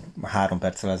 3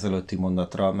 perccel ezelőtti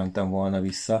mondatra mentem volna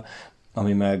vissza,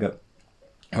 ami meg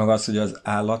az, hogy az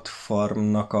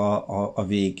állatfarmnak a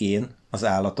végén az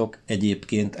állatok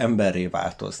egyébként emberré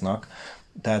változnak.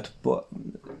 Tehát,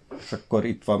 és akkor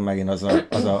itt van megint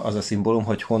az a szimbólum,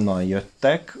 hogy honnan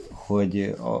jöttek,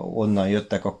 hogy onnan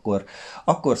jöttek,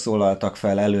 akkor szólaltak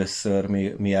fel először,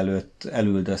 mielőtt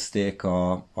elüldözték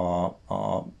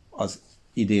az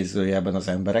idézőjelben az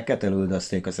embereket,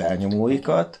 elüldözték az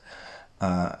elnyomóikat,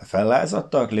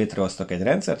 fellázadtak, létrehoztak egy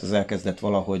rendszert, az elkezdett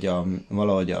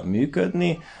valahogyan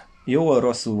működni, jól,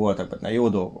 rosszul voltak benne jó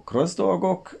dolgok, rossz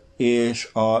dolgok,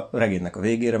 és a regénynek a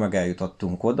végére meg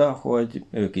eljutottunk oda, hogy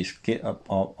ők is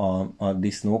a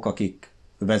disznók, akik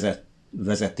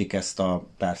vezetik ezt a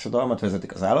társadalmat,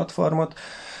 vezetik az állatfarmot,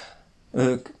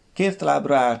 ők két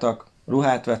lábra álltak,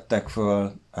 ruhát vettek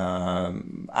föl,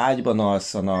 ágyban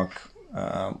alszanak,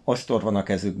 ostor van a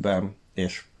kezükben,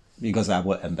 és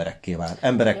igazából emberekké vált.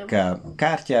 Emberekkel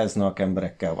kártyáznak,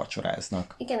 emberekkel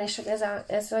vacsoráznak. Igen, és hogy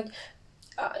ez hogy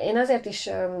én azért is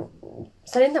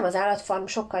szerintem az állatfarm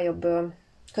sokkal jobb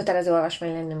kötelező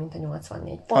olvasmány lenne, mint a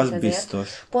 84.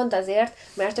 Biztos. Pont azért,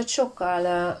 mert hogy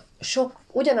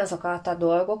ugyanazokat a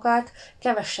dolgokat,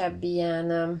 kevesebb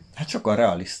ilyen... Hát sokkal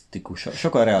realisztikusabb,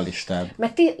 sokkal realistább.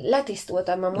 Meg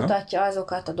letisztultabban mutatja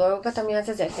azokat a dolgokat, ami az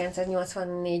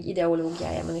 1984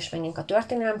 ideológiájában is megint a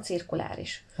történelem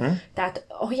cirkuláris. Tehát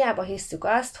hiába hisszük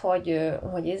azt,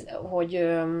 hogy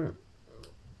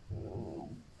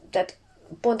tehát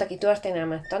pont aki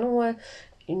történelmet tanul,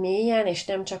 mélyen, és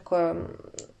nem csak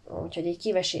úgyhogy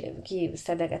így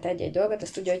kiszedeget egy-egy dolgot,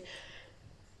 azt tudja, hogy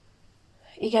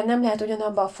igen, nem lehet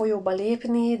ugyanabba a folyóba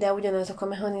lépni, de ugyanazok a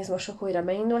mechanizmusok újra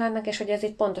beindulnak, és hogy ez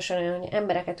itt pontosan olyan, hogy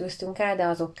embereket űztünk el, de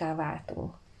azokká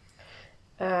váltunk.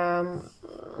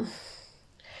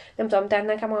 Nem tudom, tehát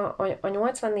nekem a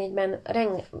 84-ben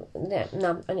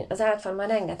az állatfarmban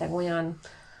rengeteg olyan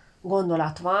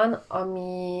gondolat van,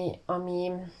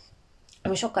 ami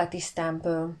sokkal tisztább,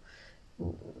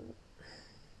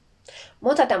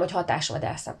 mondhatnám, hogy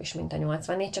hatásvadászabb is, mint a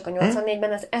 84, csak a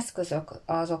 84-ben az eszközök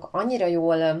azok annyira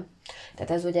jól,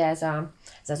 tehát ez ugye ez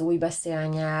az új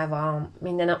beszélnyelv,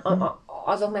 minden,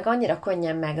 azok meg annyira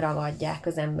könnyen megragadják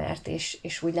az embert,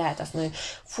 és úgy lehet azt mondani, hogy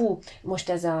fú, most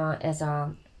ez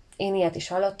a én ilyet is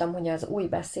hallottam, hogy az új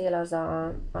beszél,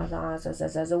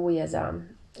 az új,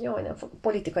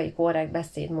 politikai korrekt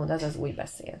beszédmód, az új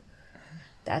beszél.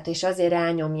 Tehát, és azért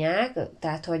elnyomják,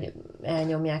 tehát, hogy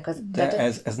elnyomják az... De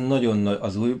tehát, ez nagyon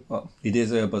az új,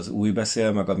 idézőjebb az új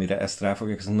beszél, meg amire ezt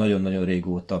ráfogják, ez nagyon-nagyon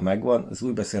régóta megvan. Az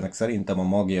új beszélnek szerintem a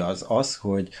magja az,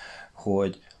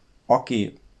 hogy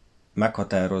aki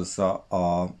meghatározza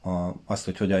azt,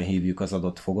 hogy hogyan hívjuk az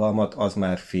adott fogalmat, az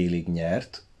már félig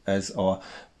nyert. Ez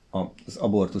az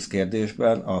abortusz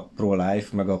kérdésben a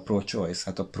pro-life meg a pro-choice.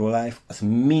 Hát a pro-life az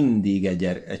mindig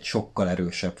egy sokkal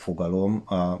erősebb fogalom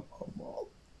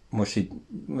most így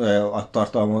a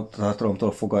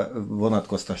tartalomtól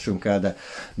vonatkoztassunk el,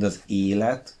 de az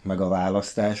élet, meg a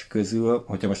választás közül,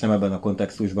 hogyha most nem ebben a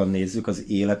kontextusban nézzük, az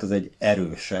élet az egy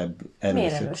erősebb.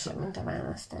 Miért erősebb, mint a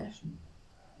választás?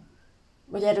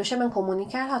 Vagy erősebben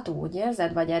kommunikálható, úgy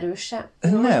érzed? Vagy erősebb?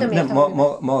 Nem,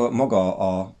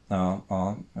 maga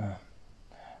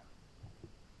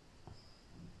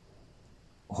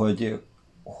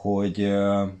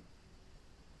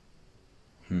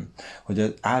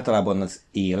hogy általában az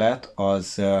élet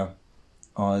az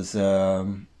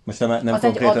most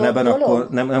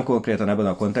nem konkrétan ebben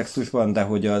a kontextusban, de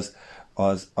hogy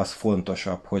az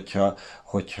fontosabb,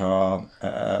 hogyha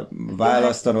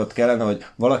választanod kellene, hogy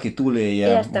valaki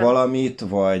túlélje valamit,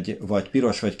 vagy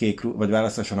piros vagy kék, vagy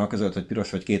választasson a között, hogy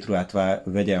piros vagy kék ruhát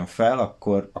vegyen fel,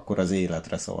 akkor az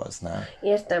életre szavaznál.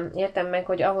 Értem meg,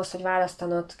 hogy ahhoz, hogy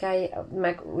választanod kell,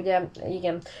 meg ugye,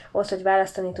 igen, ahhoz, hogy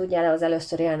választani tudjál, az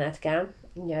először élned kell.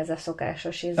 Ugye ez a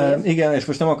szokásos izé. Igen, és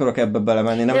most nem akarok ebbe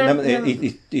belemenni, nem.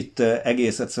 Itt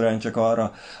egész egyszerűen csak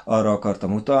arra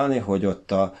akartam utalni, hogy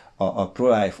ott a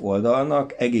pro-life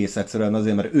oldalnak egész egyszerűen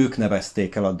azért, mert ők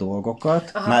nevezték el a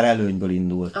dolgokat, már előnyből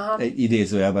indult.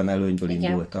 Idézőjelben előnyből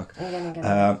indultak.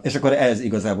 Igen. És akkor ez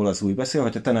igazából az új beszél,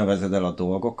 hogyha te nevezed el a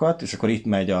dolgokat, és akkor itt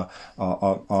megy a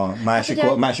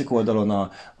másik oldalon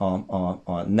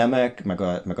a nemek,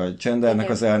 meg a gendernek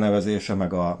az elnevezése,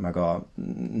 meg a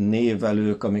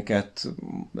névelők, amiket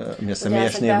a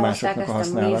személyes név másoknak a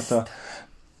használata.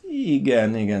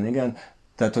 Igen.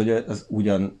 Tehát, hogy az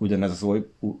ugyanez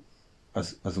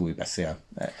az új beszél.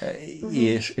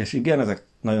 És igen, ezek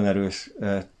nagyon erős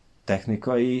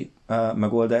technikai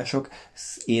megoldások.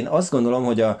 Én azt gondolom,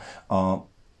 hogy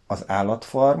az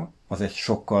állatfarm az egy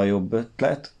sokkal jobb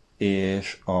ötlet,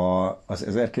 és az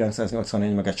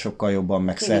 1984 meg egy sokkal jobban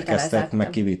megszerkesztett, meg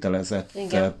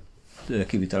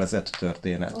kivitelezett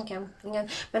történet. Igen.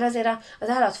 Mert azért az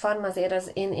állatfarm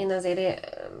azért én azért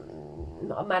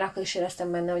már akkor is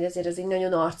éreztem benne, hogy azért az így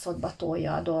nagyon arcodba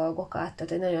tolja a dolgokat,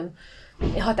 tehát egy nagyon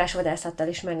hatásvadászattal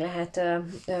is meg lehet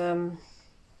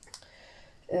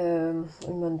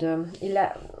úgymond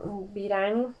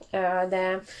bírálni,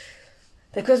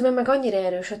 de közben meg annyira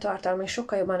erős a tartalma, és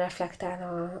sokkal jobban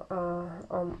reflektál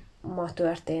a ma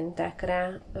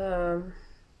történtekre,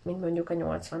 mint mondjuk a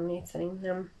 84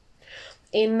 szerintem.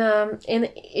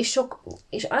 És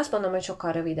azt mondom, hogy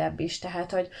sokkal rövidebb is,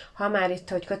 tehát, hogy ha már itt,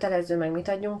 hogy kötelező meg mit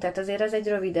adjunk, tehát azért ez egy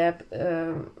rövidebb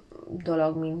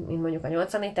dolog, mint mondjuk a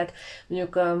 84, tehát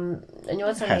mondjuk a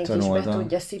 84 is meg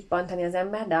tudja szippantani az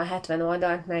ember, de a 70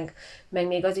 oldalt meg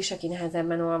még az is, aki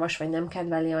nehezebben olvas, vagy nem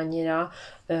kedveli annyira,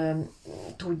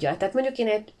 tudja. Tehát mondjuk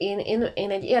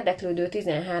én egy érdeklődő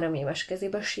 13 éves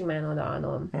kezébe simán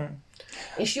odaadom.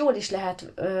 És jól is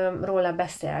lehet róla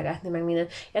beszélgetni, meg minden.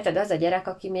 Érted, az a gyerek,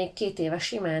 aki még 2 éve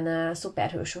simán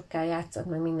szuperhősökkel játszott,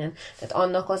 meg minden. Tehát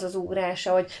annak az az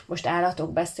ugrása, hogy most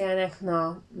állatok beszélnek,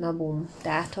 na bum.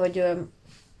 Tehát, hogy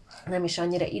nem is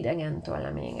annyira idegen tőle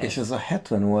még. És ez a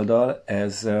 70 oldal,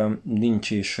 ez nincs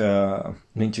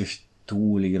is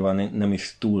túlírva, nem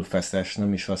is túl feszes,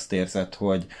 nem is azt érzed,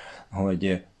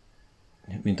 hogy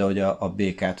mint ahogy a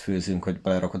békát főzünk, hogy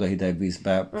belerakod a hideg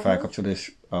vízbe, felkapcsolod,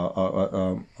 és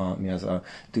a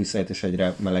tűzhelyet, és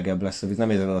egyre melegebb lesz a víz. Nem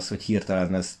érzed azt, hogy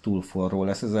hirtelen ez túl forró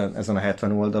lesz. Ezen a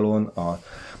 70 oldalon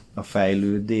a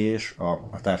fejlődés,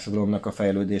 a társadalomnak a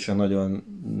fejlődése nagyon,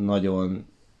 nagyon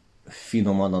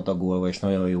finoman adagolva, és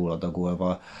nagyon jól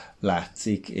adagolva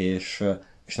látszik, és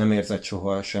nem érzed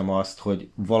soha sem azt, hogy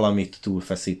valamit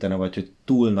túlfeszítene, vagy hogy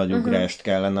túl nagy ugrást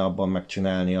kellene abban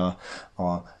megcsinálni a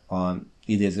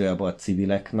idézőjelben a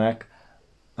civileknek,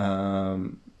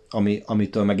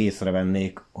 amitől meg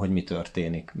észrevennék, hogy mi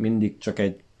történik. Mindig csak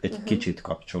egy kicsit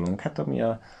kapcsolunk. Hát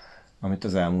amit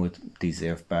az elmúlt 10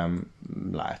 évben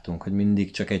látunk, hogy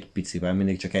mindig csak egy picivel,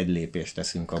 mindig csak egy lépést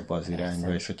teszünk abba az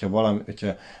irányba, és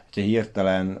hogyha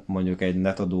hirtelen mondjuk egy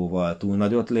netadóval túl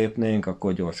nagyot lépnénk,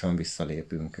 akkor gyorsan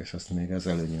visszalépünk, és azt még az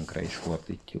előnyünkre is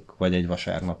fordítjuk. Vagy egy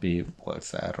vasárnapi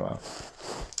polcárral.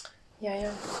 Jaj.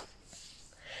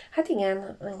 Hát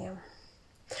igen.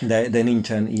 De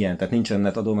nincsen ilyen, tehát nincsen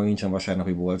netadó, meg nincsen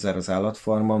vasárnapi boltzár az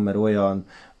állatfarmon, mert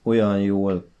olyan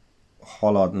jól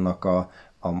haladnak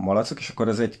a malacok, és akkor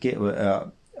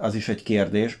az is egy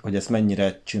kérdés, hogy ezt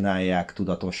mennyire csinálják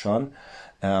tudatosan.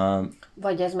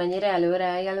 Vagy ez mennyire előre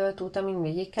eljelölt út, amin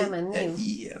végig kell menni?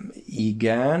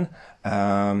 Igen.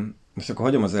 Most akkor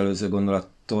hagyom az előző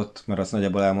gondolatot, mert azt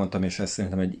nagyjából elmondtam, és ez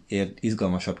szerintem egy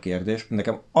izgalmasabb kérdés.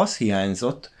 Nekem az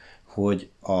hiányzott, hogy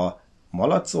a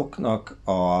malacoknak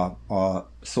a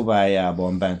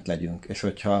szobájában bent legyünk, és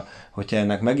hogyha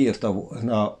ennek megírta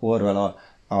volna Orwell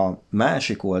a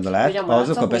másik oldalát, hogy a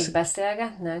malacok még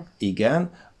beszélgetnek?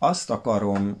 Igen, azt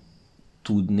akarom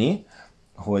tudni,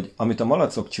 hogy amit a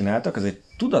malacok csináltak, az egy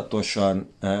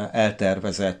tudatosan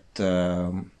eltervezett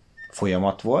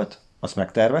folyamat volt, azt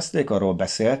megtervezték, arról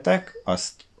beszéltek,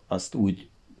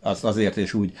 azt azért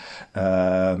is úgy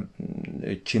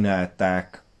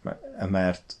csinálták,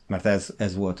 mert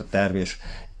ez volt a terv,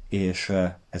 és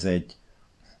ez egy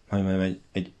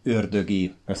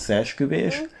ördögi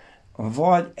összeesküvés,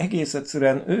 vagy egész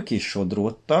egyszerűen ők is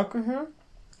sodródtak,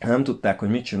 nem tudták, hogy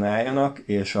mit csináljanak,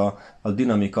 és a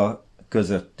dinamika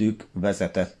közöttük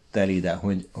vezetett el ide,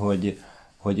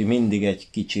 hogy mindig egy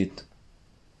kicsit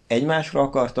egymásra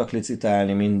akartak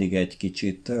licitálni, mindig egy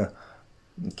kicsit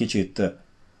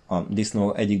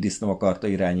egyik disznó akarta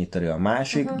irányítani a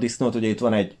másik disznót. Ugye itt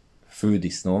van egy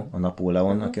fődisznó, a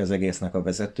Napóleon, aki az egésznek a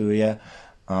vezetője.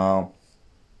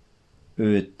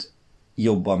 Őt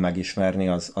jobban megismerni,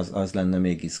 az lenne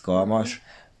még izgalmas.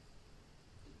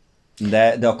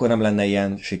 De akkor nem lenne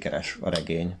ilyen sikeres a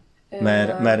regény.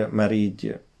 Mert így...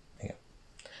 Igen.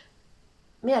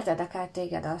 Miért érdekelt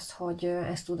téged az, hogy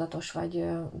ez tudatos vagy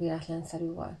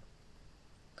véletlenszerű volt?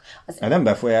 Nem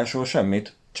befolyásol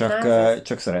semmit, csak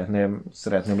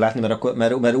szeretném látni,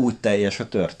 mert úgy teljes a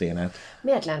történet.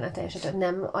 Miért lenne teljes a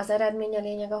történet? Nem az eredmény a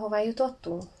lényeg, ahová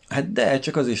jutottunk? Hát de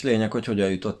csak az is lényeg, hogy hogyan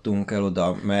jutottunk el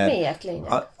oda. Mert miért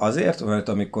lényeg? Azért, mert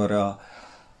amikor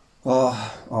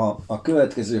a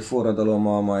következő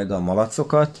forradalommal majd a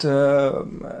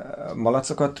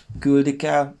malacokat küldik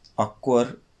el,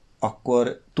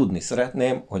 akkor tudni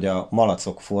szeretném, hogy a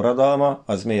malacok forradalma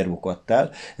az miért bukott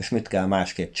el, és mit kell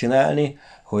másképp csinálni,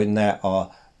 hogy ne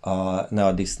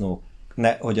a disznók,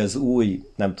 hogy az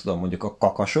új, nem tudom, mondjuk a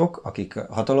kakasok, akik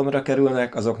hatalomra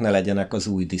kerülnek, azok ne legyenek az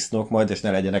új disznók majd, és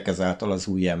ne legyenek ezáltal az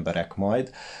új emberek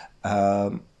majd.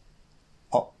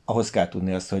 Ahhoz kell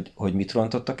tudni azt, hogy mit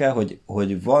rontottak el,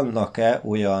 hogy vannak-e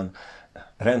olyan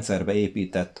rendszerbe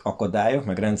épített akadályok,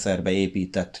 meg rendszerbe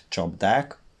épített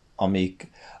csapdák,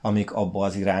 amik abba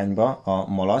az irányba, a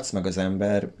malac, meg az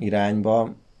ember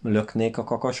irányba löknék a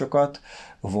kakasokat,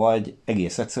 vagy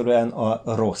egész egyszerűen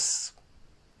a rossz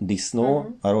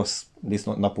disznó,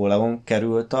 Napóleon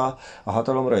került a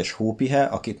hatalomra, és Hópihe,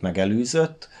 akit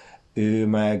megelőzött, ő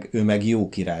meg jó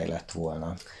király lett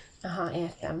volna. Aha,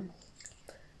 értem.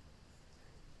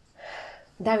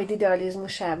 Dávid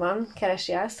idealizmusában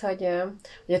keresi azt, hogy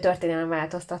a történelem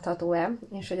változtatható-e,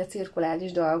 és hogy a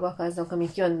cirkulális dolgok azok,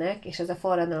 amik jönnek, és ez a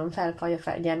forradalom felfalja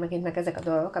fel gyermekként, meg ezek a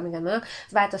dolgok, amik vannak,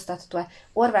 változtatható-e.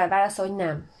 Orwell válaszol, hogy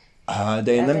nem.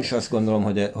 De én nem is azt gondolom,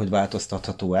 hogy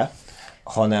változtatható-e,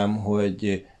 hanem,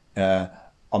 hogy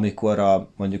amikor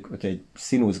mondjuk egy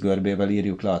színuszgörbével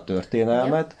írjuk le a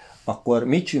történelmet, akkor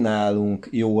mit csinálunk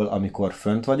jól, amikor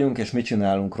fönt vagyunk, és mit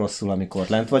csinálunk rosszul, amikor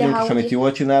lent vagyunk, és amit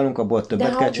jól csinálunk, abból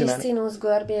többet kell csinálni. De ha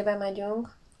színuszgörbébe megyünk,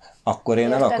 akkor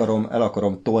én el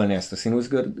akarom tolni ezt a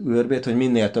színuszgörbét, hogy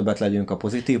minél többet legyünk a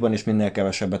pozitívban, és minél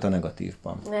kevesebbet a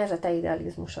negatívban. Ez a te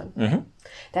idealizmusod.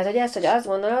 Tehát, hogy azt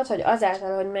gondolod, hogy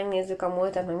azáltal, hogy megnézzük a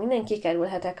múltat, meg minden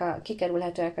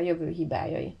kikerülhetőek a jövő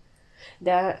hibájai.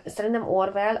 De szerintem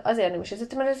Orwell azért nem is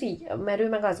ezért, mert ő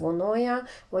meg azt gondolja,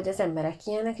 hogy az emberek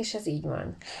ilyenek, és ez így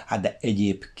van. Hát de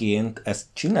egyébként ezt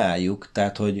csináljuk,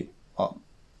 tehát, hogy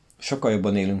sokkal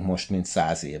jobban élünk most, mint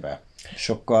 100 éve.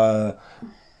 Sokkal,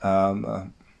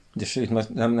 és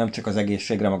itt nem csak az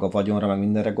egészségre, meg a vagyonra, meg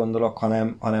mindenre gondolok,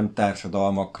 hanem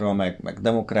társadalmakra, meg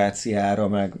demokráciára,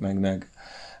 meg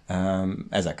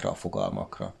ezekre a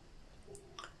fogalmakra.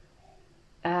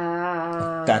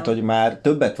 Tehát, hogy már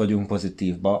többet vagyunk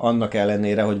pozitívba, annak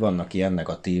ellenére, hogy vannak ilyen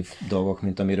negatív dolgok,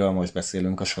 mint amiről most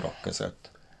beszélünk a sorok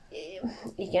között.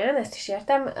 Igen, ezt is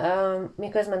értem.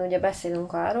 Miközben ugye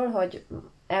beszélünk arról, hogy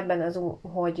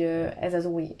hogy ez az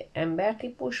új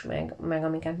embertípus, meg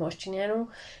amiket most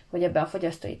csinálunk, hogy ebbe a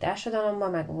fogyasztói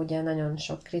társadalomban, meg ugye nagyon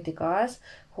sok kritika az,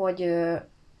 hogy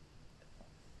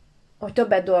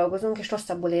többet dolgozunk, és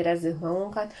rosszabbul érezzük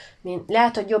magunkat.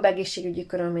 Lehet, hogy jobb egészségügyi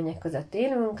körülmények között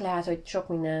élünk, lehet, hogy sok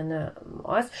minden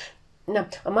az. Na,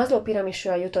 a Maslow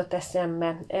piramisról jutott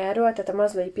eszembe erről, tehát a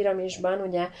Maslow-i piramisban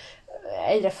ugye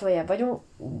egyre följebb vagyunk,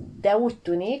 de úgy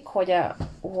tűnik,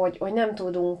 hogy nem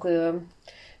tudunk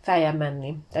feljebb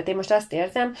menni. Tehát én most azt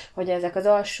érzem, hogy ezek az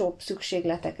alsóbb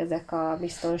szükségletek, ezek a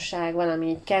biztonság, valami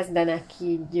így kezdenek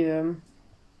így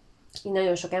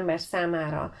nagyon sok ember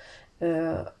számára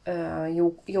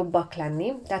jobbak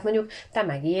lenni. Tehát mondjuk te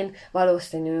meg én,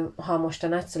 valószínű, ha most a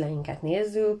nagyszüleinket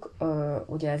nézzük,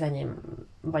 ugye az enyém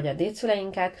vagy a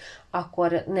dédszüleinket,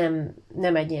 akkor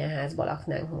nem egy ilyen házba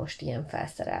laknánk most ilyen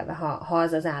felszerelve, ha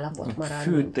az az állapot marad.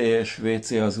 Fűtés,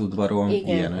 WC az udvaron,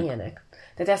 igen, ilyenek.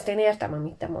 Tehát ezt én értem,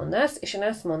 amit te mondasz, és én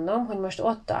azt mondom, hogy most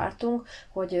ott tartunk,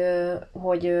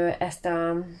 hogy ezt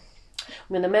a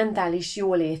mentális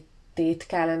jólétét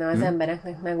kellene az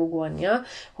embereknek megugornia,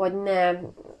 hogy ne...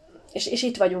 És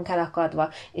itt vagyunk elakadva.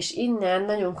 És innen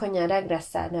nagyon könnyen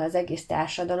regresszálna az egész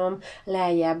társadalom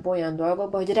lejjebb olyan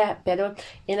dolgokba, hogy például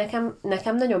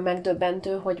nekem nagyon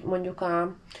megdöbbentő, hogy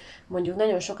mondjuk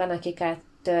nagyon sokan, akiket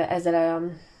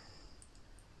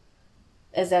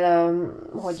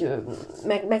hogy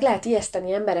meg lehet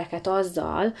ijeszteni embereket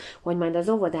azzal, hogy majd az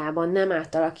óvodában nem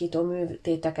átalakító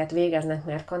műtéteket végeznek,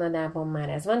 mert Kanadában már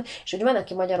ez van, és hogy van,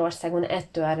 aki Magyarországon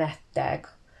ettől retteg.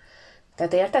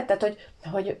 Tehát érted? Tehát,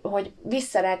 hogy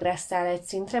visszaregresszál egy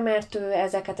szintre, mert ő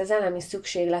ezeket az elemi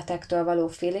szükségletektől való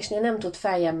félésnél nem tud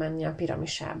feljebb menni a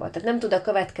piramisába. Tehát nem tud a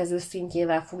következő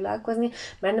szintjével foglalkozni,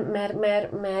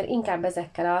 mert inkább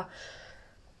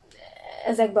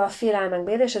ezekbe a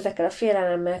félelmekbe él, és ezekkel a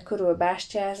félelemmel körül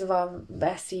bástyázva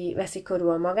veszi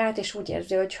körül magát, és úgy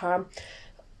érzi, hogy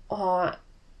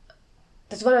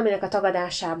tehát valaminek a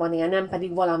tagadásában él, nem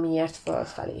pedig valamiért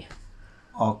fölfelé.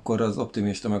 Akkor az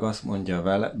optimista meg azt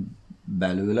mondja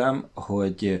belőlem,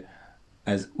 hogy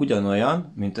ez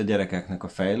ugyanolyan, mint a gyerekeknek a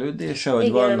fejlődése, hogy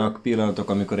igen, vannak pillanatok,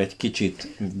 amikor egy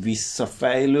kicsit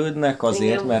visszafejlődnek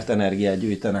azért, igen, mert energiát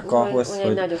gyűjtenek ahhoz,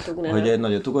 hogy egy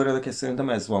nagyot ugorjanak, és szerintem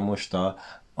ez van most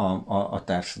a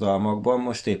társadalmakban.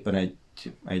 Most éppen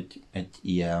egy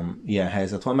ilyen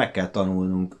helyzet van, meg kell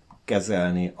tanulnunk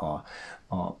kezelni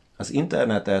az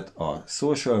internetet, a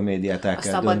social médiát, el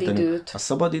kell döntenünk. A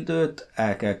szabadidőt,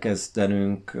 el kell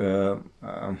kezdenünk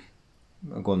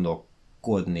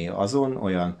gondolkodni azon,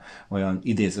 olyan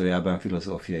idézőjelben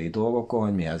filozófiai dolgokon,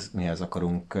 hogy mihez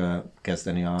akarunk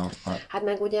kezdeni hát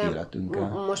meg ugye életünkkel.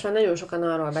 Most már nagyon sokan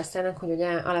arról beszélnek, hogy ugye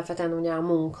alapvetően ugye a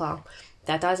munka.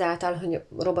 Tehát azáltal, hogy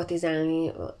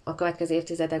robotizálni a következő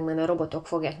évtizedekben a robotok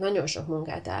fogják nagyon sok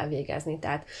munkát elvégezni,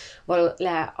 tehát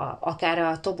akár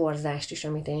a toborzást is,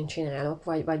 amit én csinálok,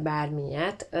 vagy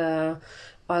bármilyet,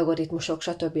 algoritmusok,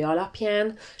 stb.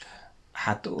 Alapján.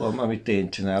 Hát, amit én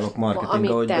csinálok, marketing,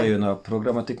 ahogy bejön a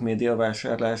programatik média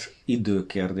vásárlás,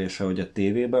 időkérdése, hogy a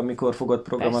tévében mikor fogod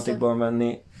programatikban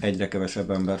venni, egyre kevesebb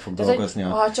ember fog dolgozni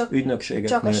a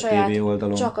ügynökségeknél, a tévé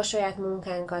oldalon. Csak a saját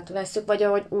munkánkat veszük, vagy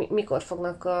ahogy mikor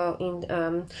fognak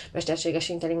mesterséges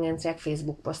intelligenciák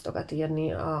Facebook posztokat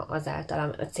írni az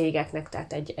általam a cégeknek,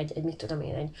 tehát egy mit tudom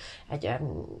én, egy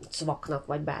cvaknak,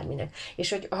 vagy bárminek.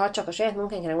 És hogy ha csak a saját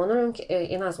munkánkra gondolunk,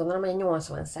 én azt gondolom, hogy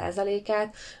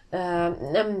 80%-át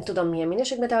nem tudom milyen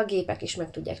minőségben, de a gépek is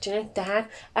meg tudják csinálni, tehát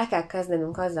el kell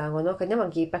kezdenünk azzal gondolni, hogy nem a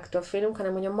gépektől félünk,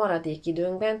 hanem hogy a maradék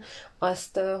időnkben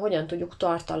azt hogyan tudjuk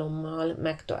tartalommal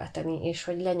megtölteni, és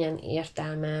hogy legyen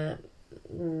értelme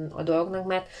a dolgnak,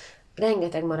 mert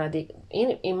rengeteg maradék.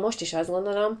 Én most is azt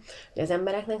gondolom, hogy az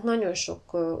embereknek nagyon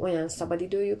sok olyan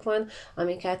szabadidőjük van,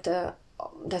 amiket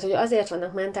tehát, hogy azért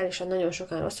vannak mentálisan nagyon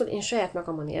sokan rosszul, én saját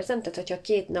magamon érzem, tehát, hogyha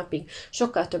 2 napig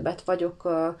sokkal többet vagyok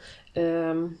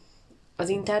az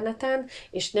interneten,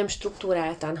 és nem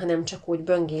struktúráltan, hanem csak úgy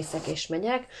böngészek és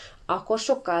megyek, akkor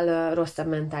sokkal rosszabb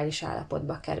mentális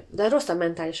állapotba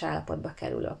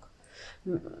kerülök.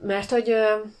 Mert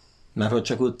hogy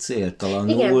csak úgy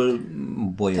céltalanul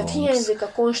bolyongsz. Tehát hiányzik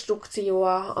a konstrukció,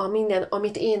 a minden,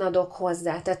 amit én adok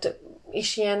hozzá. Tehát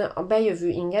és ilyen a bejövő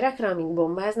ingerekre, amik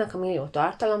bombáznak, a millió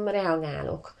tartalomra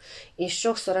reagálok. És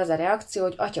sokszor az a reakció,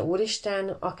 hogy Atya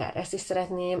Úristen, akár ezt is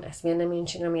szeretném, ezt miért nem én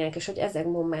csinálom ilyenek, és hogy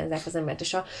ezek bombázzák az embert.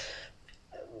 És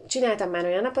csináltam már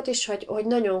olyan napot is, hogy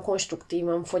nagyon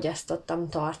konstruktívan fogyasztottam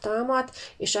tartalmat,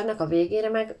 és annak a végére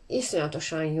meg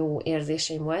iszonyatosan jó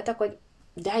érzéseim voltak, hogy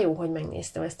de jó, hogy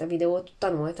megnéztem ezt a videót,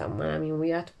 tanultam valami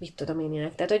újat, mit tudom én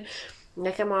ilyenek. Tehát, hogy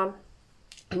nekem a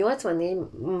 84,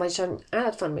 vagyis az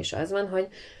állatfarmban is az van,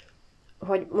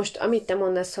 hogy most amit te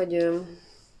mondasz,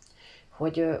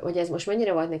 hogy ez most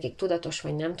mennyire volt nekik tudatos,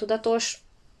 vagy nem tudatos,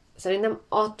 szerintem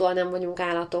attól nem vagyunk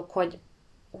állatok,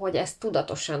 hogy ezt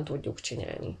tudatosan tudjuk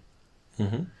csinálni.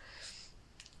 Uh-huh.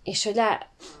 És hogy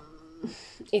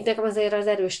itt nekem azért az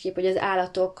erős kép, hogy az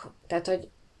állatok, tehát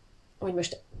hogy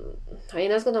most, ha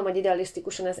én azt gondolom, hogy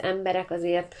idealisztikusan az emberek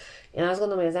azért, én azt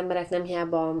gondolom, hogy az emberek nem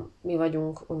hiába mi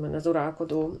vagyunk, úgymond az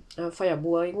uralkodó faj a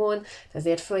bolygón,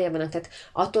 ezért följebb vannak. Tehát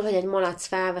attól, hogy egy malac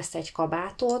felvesz egy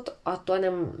kabátot, attól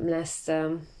nem lesz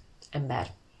ember.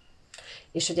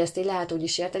 És hogy ezt így lehet úgy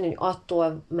is érteni, hogy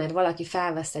attól, mert valaki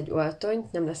felvesz egy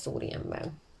öltönyt, nem lesz úriember.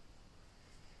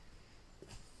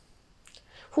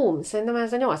 Szerintem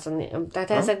ez a 84,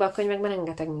 tehát ezekben a könyvekben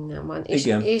rengeteg minden van.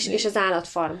 És az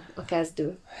állatfarm a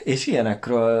kezdő. És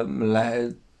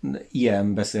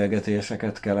ilyen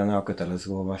beszélgetéseket kellene a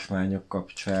kötelező olvasmányok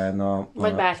kapcsán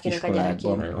vagy bárkinek a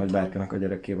gyerekével vagy bárkinek a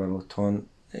gyerekével otthon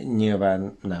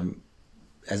nyilván nem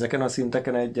ezeken a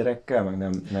szinteken egy gyerekkel, meg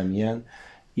nem ilyen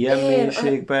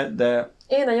mélységben, de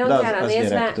én a Jankára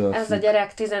nézve, ez függ. a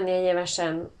gyerek 14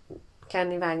 évesen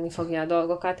kenni-vágni fogja a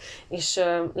dolgokat, és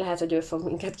lehet, hogy ő fog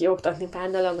minket kioktatni pár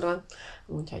dologról,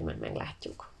 úgyhogy majd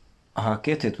meglátjuk.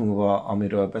 2 hét múlva,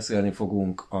 amiről beszélni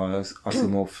fogunk, az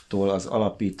Asimovtól az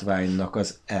Alapítványnak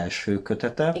az első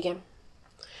kötete. Igen.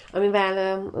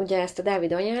 Amivel ugye ezt a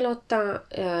Dávid ajánlotta,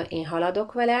 én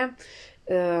haladok vele.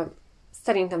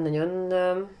 Szerintem nagyon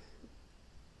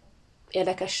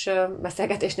érdekes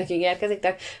beszélgetésnek ígérkezik.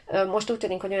 Tehát most úgy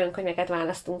tűnik, hogy olyan könyveket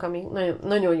választunk, amik nagyon,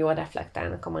 nagyon jól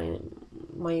reflektálnak a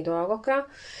mai dolgokra.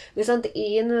 Viszont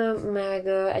én meg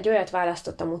egy olyat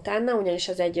választottam utána, ugyanis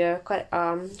az egy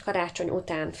a karácsony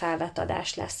után felvett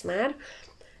adás lesz már,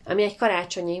 ami egy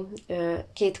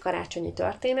két karácsonyi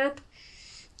történet,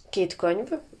 2 könyv,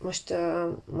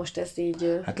 most ez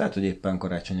így... Hát lehet, hogy éppen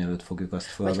karácsony előtt fogjuk azt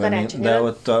felvenni, de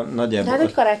ott nagyjából... Tehát,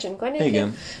 hogy karácsony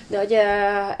környékén, de hogy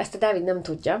ezt a Dávid nem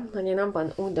tudja, hogy én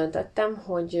abban úgy döntöttem,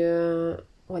 hogy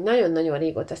nagyon-nagyon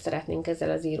régóta szeretnénk ezzel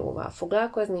az íróval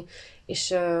foglalkozni,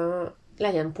 és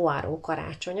legyen Poirot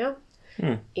karácsonya,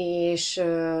 és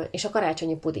a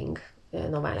karácsonyi puding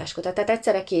novelláskötet. Tehát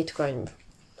egyszerre 2 könyv,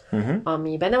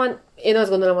 ami benne van. Én azt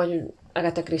gondolom, hogy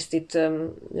Agatha Christie-t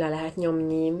le lehet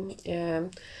nyomni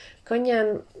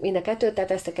könnyen, mind a 2,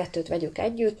 tehát ezt a 2 vegyük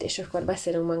együtt, és akkor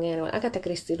beszélünk magáról, Agatha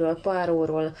Christie-ről,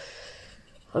 Poirotról,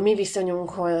 a mi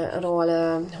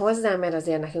viszonyunkról hozzá, mert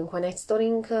azért nekünk van egy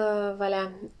sztorink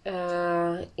vele,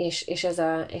 és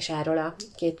erről a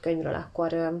 2 könyvről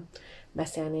akkor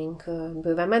beszélnénk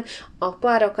bővenben. A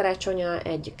Poirot karácsonya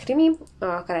egy krimi,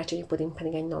 a karácsonyi puding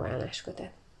pedig egy novellás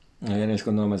kötet. Én is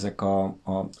gondolom, ezek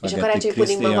és a karácsonyi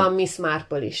pudingban van Miss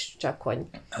Marple is, csak hogy...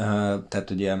 Tehát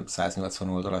ugye 180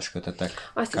 oldalas kötetek.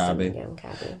 Azt hiszem, igen,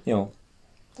 kb. Jó.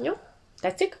 Jó?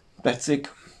 Tetszik?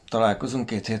 Tetszik. Találkozunk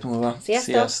 2 hét múlva.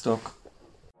 Sziasztok! Sziasztok!